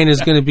line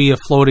is going to be a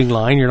floating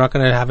line. You're not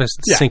going to have a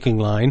sinking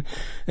line.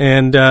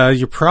 And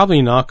you're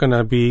probably not going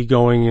to be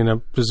going in a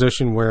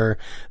position where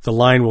the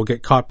line will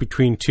get caught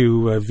between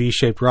two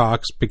V-shaped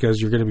rocks because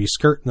you're going to be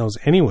skirting those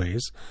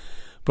anyways.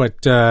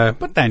 But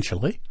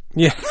potentially,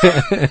 yeah.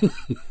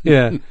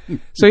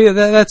 So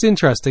that's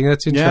interesting.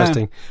 That's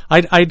interesting. Yeah.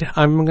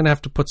 I'm going to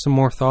have to put some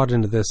more thought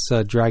into this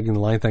dragging the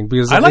line thing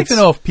because I'd like to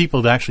know if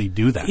people actually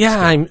do that. Yeah,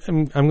 I'm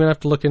going to have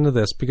to look into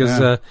this because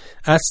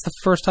that's the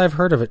first I've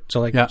heard of it.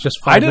 So just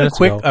 5 minutes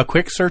ago. I did a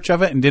quick search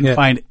of it and didn't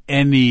find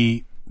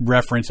any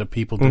reference of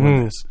people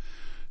doing this.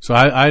 So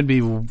I'd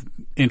be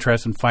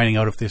interested in finding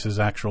out if this is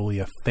actually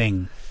a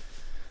thing.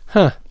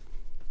 Huh.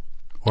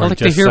 Or I'd like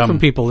to hear from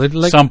people.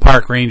 Some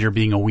park ranger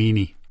being a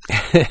weenie.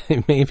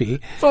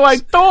 Maybe. So I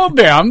told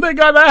them they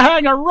got to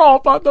hang a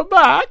rope on the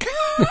back.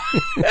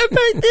 And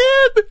they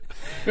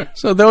did.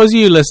 So those of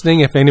you listening,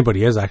 if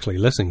anybody is actually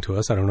listening to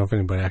us, I don't know if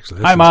anybody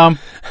actually listens. Hi, Mom.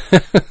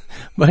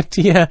 But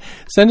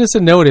send us a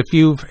note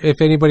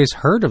if anybody's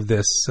heard of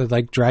this,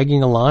 like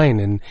dragging a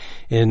line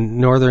in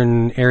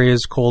northern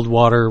areas, cold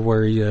water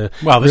where you...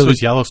 Well, this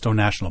was Yellowstone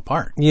National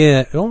Park.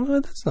 Yeah. Oh,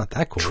 that's not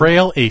that cool.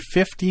 Trail a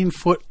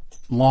 15-foot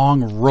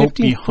long rope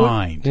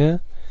behind. Yeah.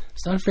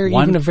 It's not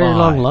even a very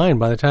long line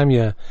by the time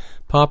you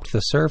pop to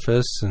the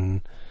surface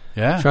and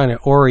trying to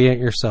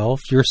orient yourself.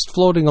 You're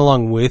floating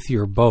along with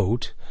your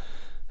boat.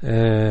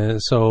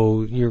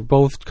 So you're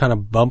both kind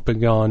of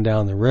bumping on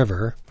down the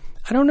river.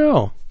 I don't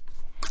know.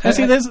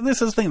 See, this is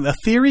the thing. The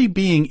theory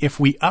being if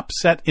we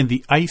upset in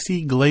the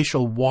icy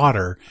glacial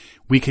water,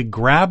 we could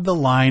grab the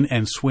line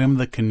and swim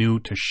the canoe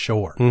to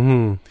shore.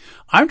 Mm-hmm.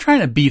 I'm trying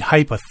to beat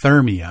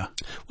hypothermia.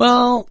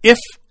 Well, if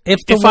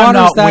the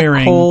water's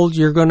that cold,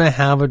 you're going to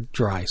have a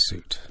dry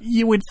suit.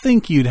 You would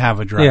think you'd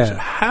have a dry suit.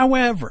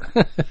 However,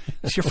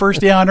 it's your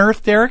first day on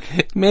Earth,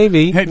 Derek?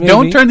 Maybe.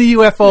 Don't turn the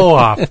UFO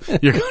off.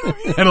 You're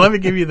going to let me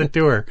give you the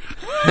tour.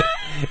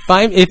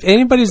 If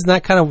anybody's in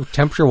that kind of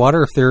temperature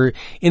water, if they're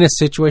in a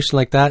situation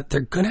like that, they're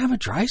going to have a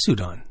dry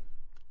suit on.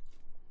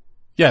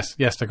 Yes,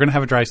 they're going to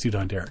have a dry suit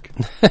on, Derek.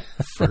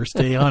 First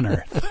day on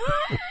Earth.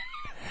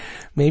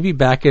 Maybe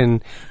back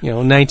in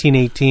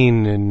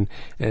 1918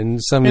 and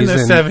somebody's in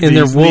the 70s, in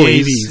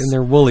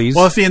their woolies.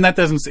 Well, see, and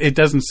it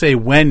doesn't say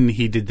when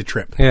he did the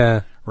trip.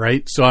 Yeah.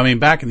 Right? So I mean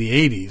back in the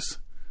 80s,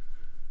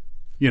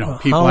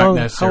 people aren't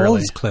necessarily. How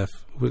old is Cliff?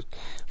 Was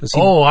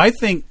he, I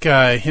think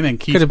him and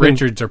Keith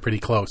Richards are pretty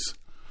close.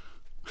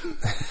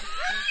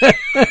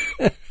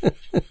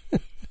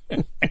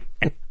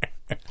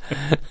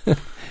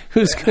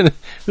 Who's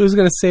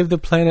gonna save the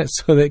planet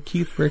so that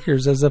Keith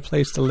Richards has a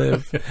place to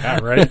live? Yeah,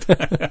 right.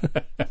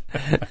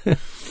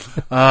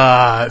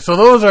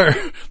 So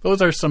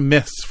those are some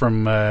myths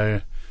from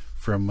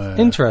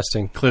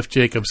interesting Cliff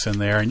Jacobson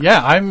there, and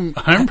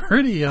I'm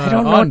pretty. I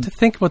don't know what to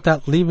think about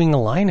that leaving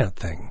a line out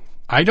thing.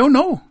 I don't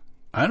know,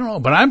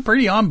 but I'm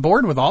pretty on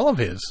board with all of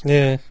his.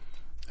 Yeah.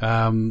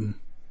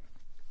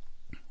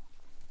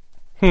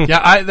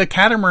 The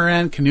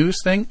catamaran canoes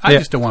thing. I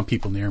just don't want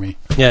people near me.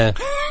 Yeah.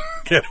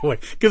 Get away.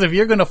 Because if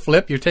you're going to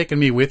flip, you're taking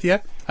me with you.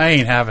 I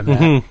ain't having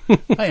that.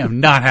 I am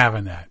not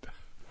having that.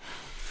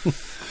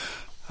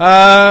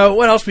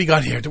 What else we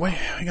got here?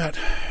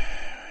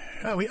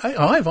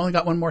 I've only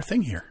got one more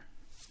thing here.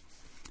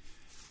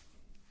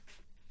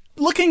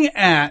 Looking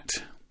at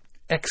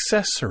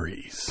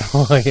accessories.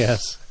 Oh,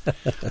 yes. I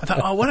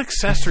thought, what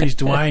accessories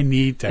do I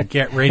need to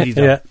get ready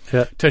to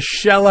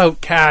shell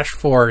out cash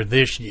for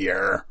this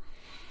year?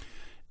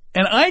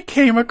 And I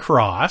came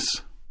across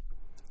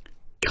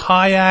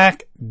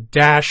kayak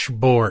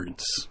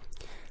dashboards.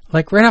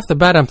 Like right off the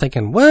bat, I'm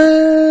thinking,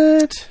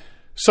 what?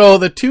 So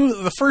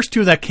the first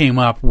two that came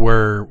up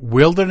were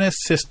Wilderness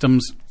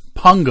Systems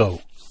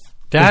Pungo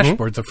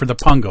dashboards for the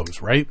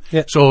Pungos, right?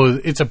 Yeah. So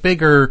it's a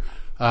bigger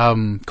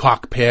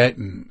cockpit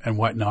and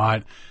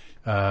whatnot.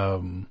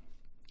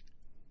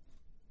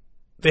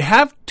 They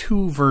have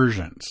two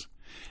versions,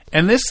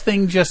 and this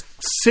thing just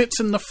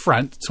sits in the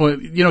front. So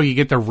you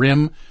get the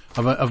rim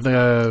of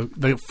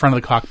the front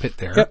of the cockpit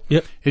there.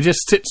 Yep. It just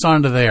sits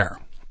onto there.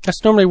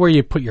 That's normally where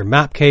you put your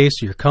map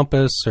case, your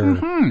compass,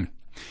 or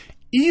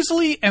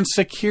easily and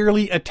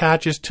securely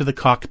attaches to the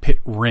cockpit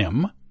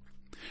rim.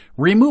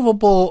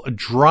 Removable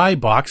dry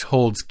box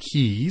holds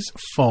keys,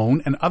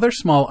 phone, and other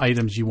small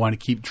items you want to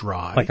keep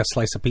dry. Like a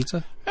slice of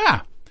pizza?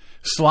 Yeah.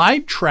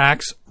 Slide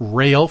tracks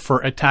rail for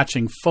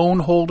attaching phone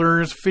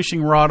holders,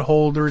 fishing rod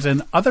holders,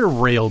 and other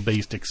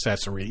rail-based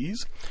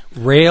accessories.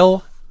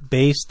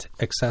 Rail-based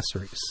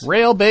accessories.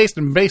 Rail-based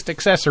and based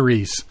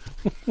accessories.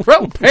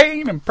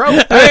 Propane and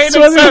propane That's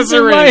accessories. What's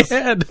in my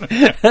head.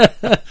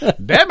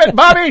 Damn it,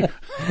 Bobby!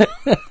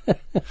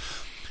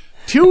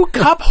 2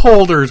 cup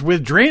holders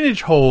with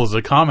drainage holes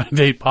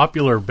accommodate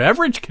popular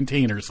beverage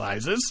container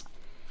sizes.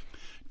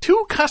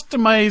 2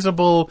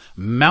 customizable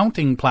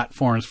mounting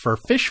platforms for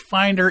fish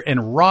finder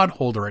and rod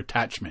holder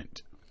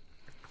attachment.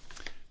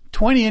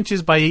 20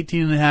 inches by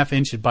 18.5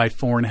 inches by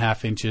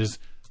 4.5 inches,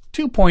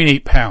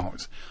 2.8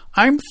 pounds.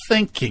 I'm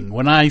thinking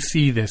when I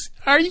see this,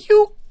 are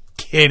you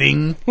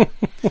kidding?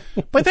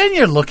 But then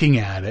you're looking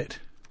at it,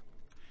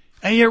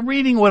 and you're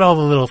reading what all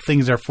the little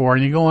things are for,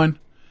 and you're going,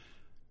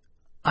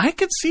 I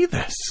could see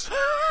this.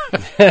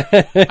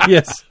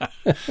 Yes.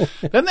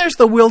 Then there's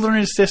the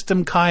Wilderness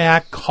System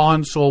kayak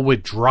console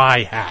with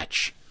dry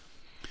hatch.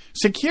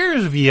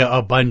 Secures via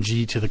a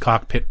bungee to the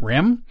cockpit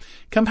rim.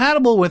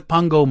 Compatible with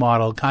Pungo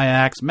model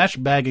kayaks. Mesh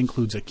bag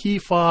includes a key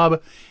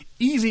fob.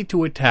 Easy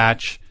to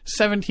attach.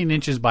 17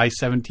 inches by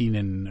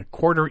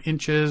 17.25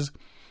 inches.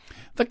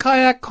 The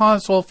kayak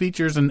console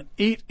features an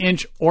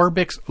 8-inch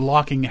Orbix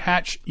locking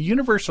hatch,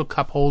 universal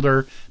cup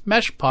holder,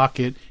 mesh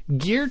pocket,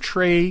 gear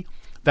tray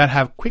that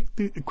have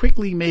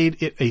quickly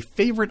made it a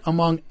favorite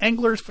among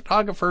anglers,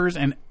 photographers,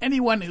 and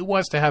anyone who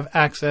wants to have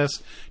access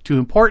to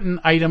important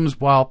items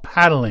while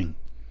paddling.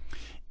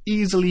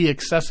 Easily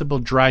accessible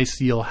dry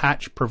seal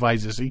hatch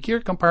provides a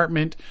secure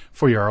compartment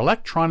for your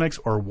electronics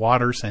or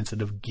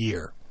water-sensitive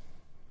gear.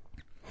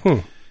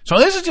 So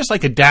this is just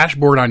like a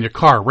dashboard on your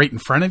car right in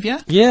front of you.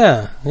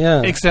 Yeah.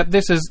 Except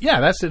this is,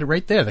 that's it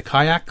right there. The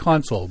kayak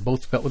console,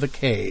 both spelled with a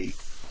K.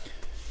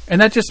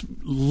 And that just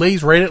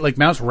lays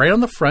mounts right on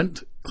the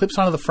front, clips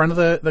onto the front of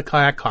the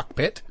kayak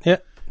cockpit. Yeah.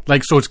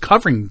 Like, so it's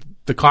covering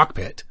the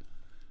cockpit,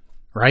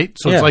 right?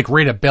 So it's like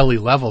right at belly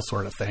level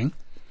sort of thing.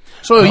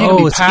 So you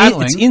can be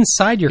paddling. It's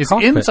inside your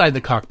cockpit. It's inside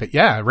the cockpit,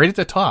 yeah, right at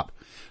the top.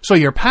 So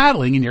you're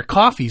paddling and your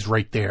coffee's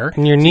right there.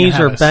 And your knees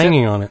are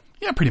banging on it.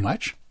 Yeah, pretty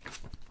much.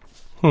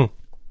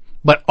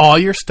 But all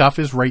your stuff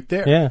is right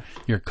there. Yeah.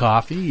 Your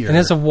coffee. And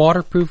it's a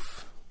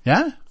waterproof.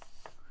 Yeah.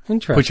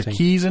 Interesting. Put your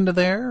keys into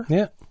there.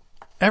 Yeah.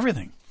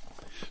 Everything.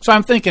 So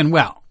I'm thinking,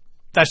 well,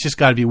 that's just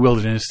got to be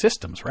Wilderness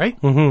Systems,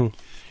 right? Mm-hmm.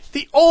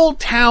 The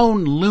Old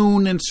Town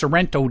Loon and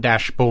Sorrento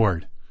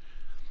dashboard.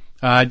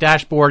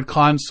 Dashboard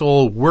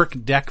console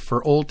work deck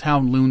for Old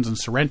Town Loons and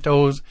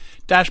Sorrentos.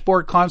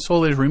 Dashboard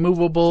console is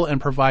removable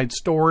and provides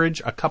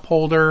storage, a cup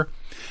holder,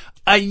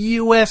 a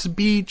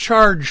USB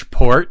charge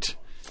port,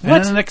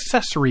 and an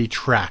accessory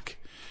track.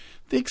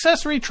 The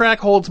accessory track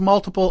holds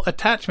multiple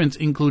attachments,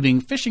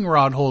 including fishing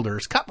rod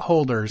holders, cup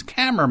holders,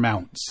 camera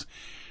mounts.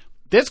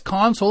 This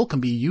console can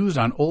be used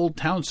on Old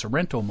Town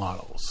Sorrento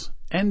models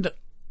and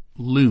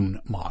Loon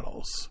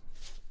models.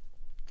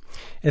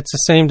 It's the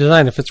same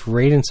design if it's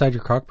right inside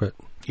your cockpit.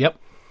 Yep.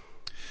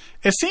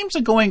 It seems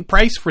the going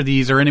price for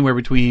these are anywhere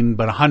between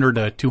about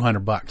 $100 to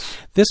 $200.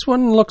 This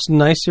one looks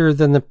nicer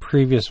than the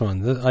previous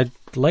one. I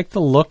like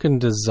the look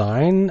and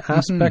design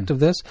aspect of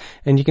this,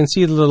 and you can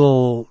see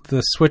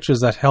the switches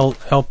that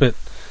help it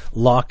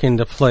lock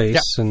into place.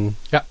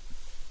 Yep.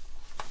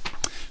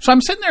 So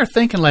I'm sitting there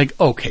thinking, like,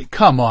 okay,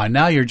 come on,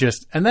 now you're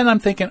just, and then I'm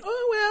thinking,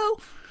 oh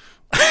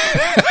well,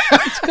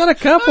 it's got a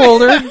cup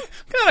holder.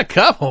 Got a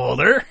cup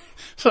holder.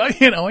 So,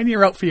 when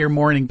you're out for your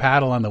morning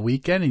paddle on the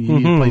weekend and you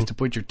need a place to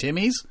put your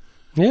Timmies.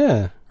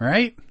 Yeah.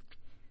 Right?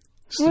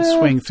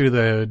 Swing through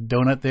the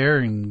donut there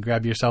and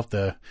grab yourself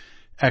the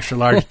extra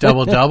large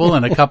double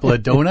and a couple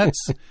of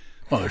donuts.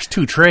 Well, there's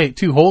two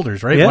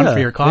holders, right? Yeah, one for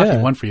your coffee,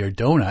 one for your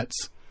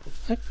donuts.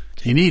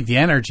 You need the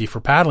energy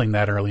for paddling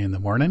that early in the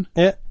morning.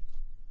 Yeah.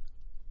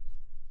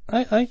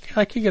 I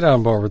could get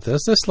on board with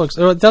this. This looks...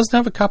 Oh, it doesn't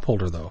have a cup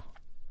holder, though.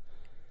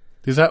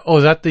 Is that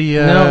the...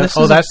 no,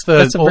 that's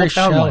the Old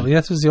Town one. Yeah,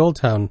 this is the Old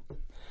Town.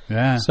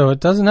 Yeah. So it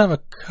doesn't have a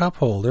cup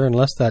holder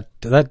unless that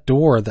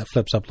door that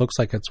flips up looks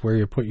like it's where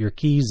you put your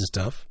keys and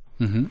stuff.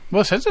 Mm-hmm.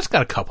 Well, it says it's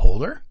got a cup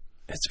holder.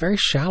 It's very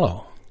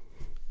shallow.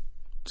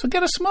 So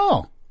get a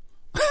small.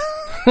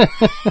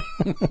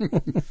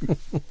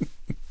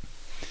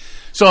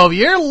 So if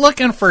you're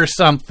looking for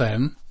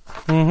something,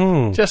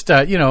 just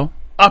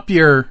up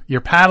your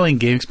paddling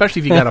game, especially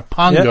if you got a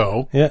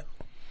Pungo,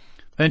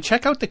 then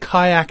check out the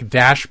kayak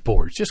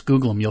dashboards. Just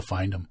Google them, you'll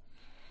find them.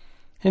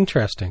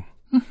 Interesting.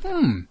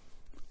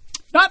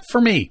 Not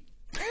for me.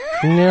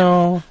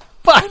 No.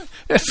 But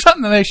it's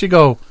something that makes you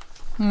go,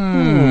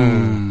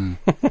 I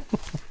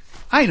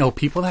know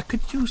people that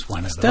could use one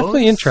of those.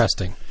 Definitely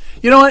interesting.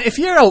 You know what? If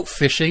you're out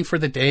fishing for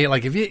the day,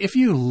 like if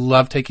you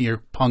love taking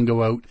your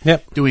Pungo out,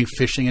 doing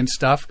fishing and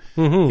stuff,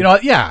 then you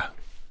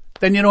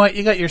know what?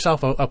 You got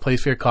yourself a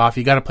place for your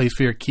coffee. You got a place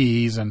for your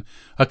keys and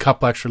a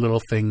couple extra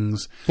little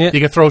things. You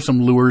can throw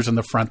some lures in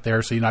the front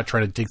there so you're not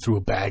trying to dig through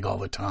a bag all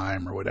the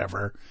time or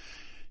whatever.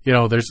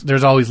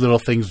 There's always little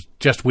things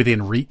just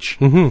within reach.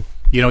 You're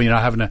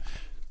not having to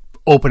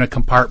open a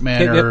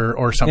compartment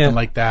or something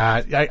like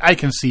that. I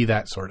can see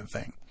that sort of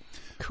thing.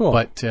 Cool.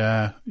 But,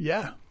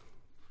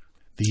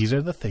 these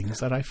are the things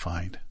that I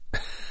find.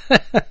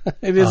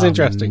 It is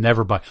interesting.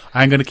 Never buy.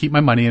 I'm going to keep my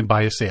money and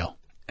buy a sail.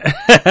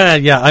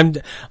 Yeah,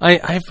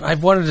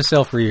 I've wanted a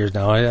sail for years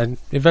now.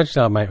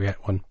 Eventually I might get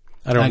one.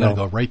 I don't know. I'm going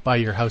to go right by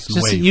your house and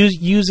just wave.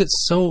 Use it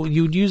so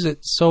you'd use it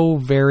so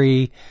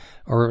very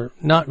or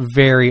not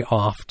very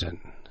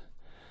often.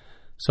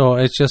 So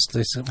it's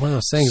one of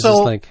those things. So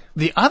it's like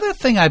the other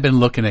thing I've been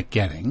looking at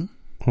getting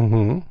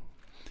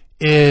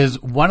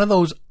is one of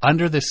those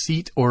under the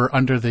seat or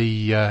under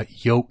the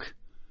yoke.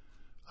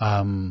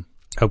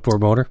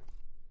 Outboard motor.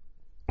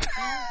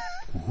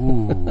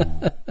 Ooh.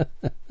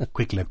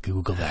 Quick, let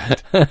Google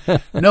that.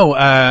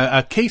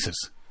 No,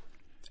 cases.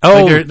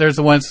 Oh, Like there's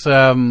the ones,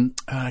 I want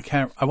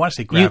to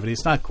say gravity.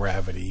 It's not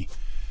gravity.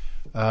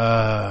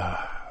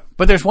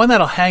 But there's one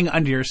that'll hang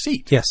under your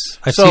seat. yes,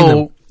 I've seen them.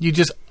 So you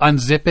just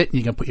unzip it and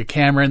you can put your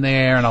camera in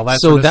there and all that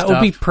So sort of that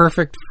stuff. would be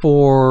perfect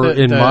for,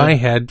 The- in the- my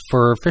head,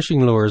 for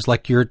fishing lures,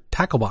 like your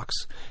tackle box,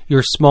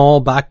 your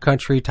small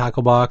backcountry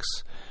tackle box,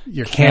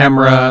 your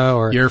camera,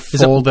 or your is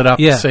it- folded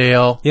up yeah.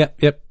 sail. Yep,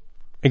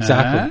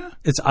 exactly. Uh-huh.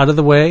 It's out of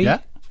the way.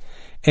 Yeah.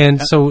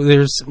 And so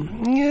it's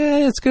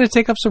going to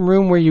take up some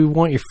room where you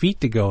want your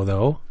feet to go,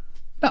 though.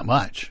 Not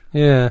much.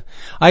 Yeah,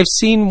 I've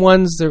seen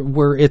ones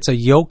where it's a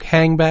yoke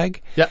hang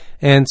bag. Yep.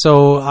 And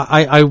so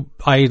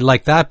I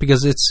like that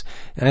because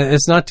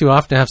it's not too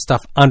often to have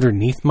stuff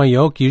underneath my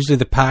yoke. Usually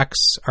the packs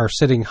are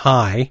sitting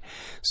high,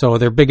 so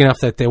they're big enough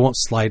that they won't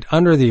slide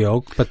under the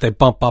yoke, but they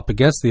bump up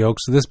against the yoke.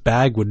 So this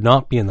bag would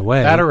not be in the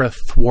way. That or a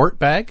thwart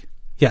bag.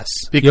 Yes,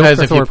 Because yoke or if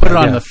you thwart put it bag,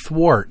 on yeah. the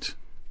thwart,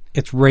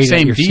 it's right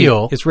same at your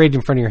deal. seat. It's right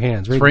in front of your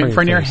hands. right in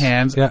front of your face.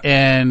 hands, Yeah.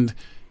 and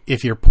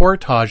if your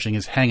portaging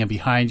is hanging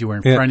behind you or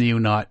in Yeah. front of you,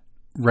 not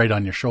right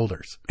on your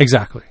shoulders.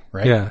 Exactly.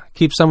 Right? Yeah.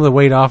 Keep some of the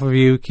weight off of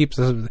you.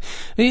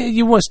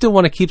 Still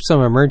want to keep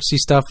some emergency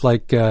stuff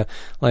like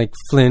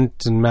flint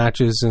and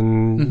matches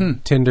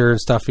and tinder and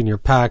stuff in your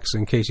packs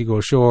in case you go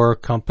ashore.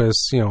 Compass,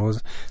 stuff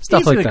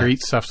Easy like to that. greet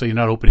stuff so you're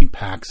not opening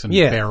packs and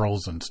Yeah.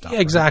 barrels and stuff. Yeah,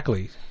 right?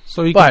 exactly.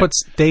 So you But- can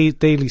put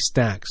daily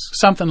snacks.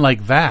 Something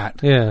like that.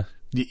 Yeah.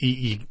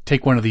 You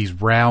take one of these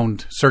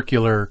round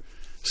circular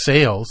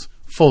sails,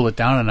 fold it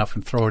down enough,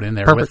 and throw it in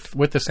there Perfect.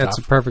 with the stuff. That's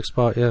a perfect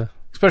spot. Yeah.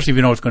 Especially if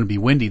you know it's going to be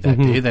windy that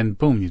day, then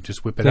boom, you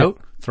just whip it Yeah. out,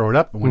 throw it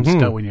up, and when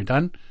you're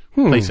done,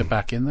 place it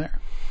back in there.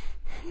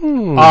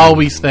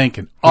 Always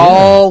thinking.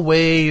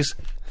 Always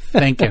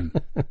thinking.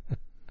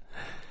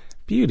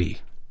 Beauty.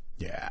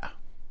 Yeah.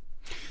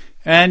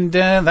 And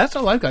that's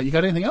all I've got. You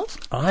got anything else?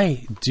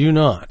 I do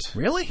not.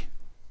 Really?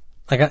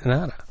 I got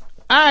nada.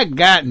 I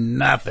got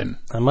nothing.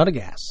 I'm out of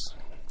gas.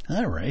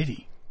 All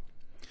righty.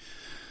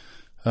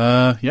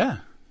 Yeah.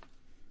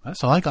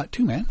 That's all I got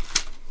too, man.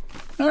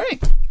 All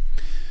right.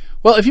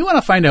 Well, if you want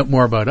to find out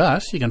more about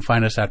us, you can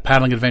find us at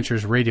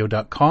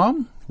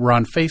paddlingadventuresradio.com. We're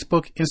on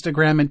Facebook,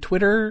 Instagram, and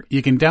Twitter.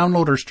 You can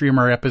download or stream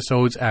our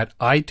episodes at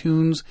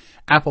iTunes,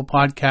 Apple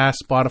Podcasts,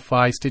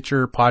 Spotify,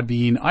 Stitcher,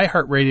 Podbean,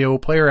 iHeartRadio,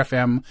 Player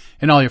FM,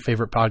 and all your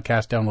favorite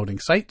podcast downloading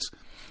sites.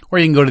 Or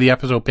you can go to the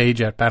episode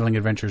page at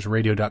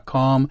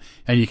paddlingadventuresradio.com,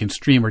 and you can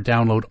stream or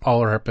download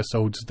all our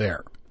episodes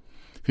there.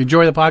 If you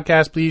enjoy the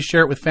podcast, please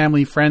share it with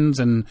family, friends,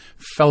 and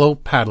fellow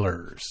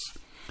paddlers.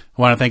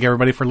 I want to thank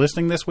everybody for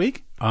listening this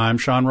week. I'm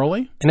Sean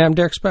Rowley. And I'm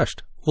Derek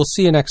Specht. We'll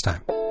see you next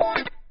time.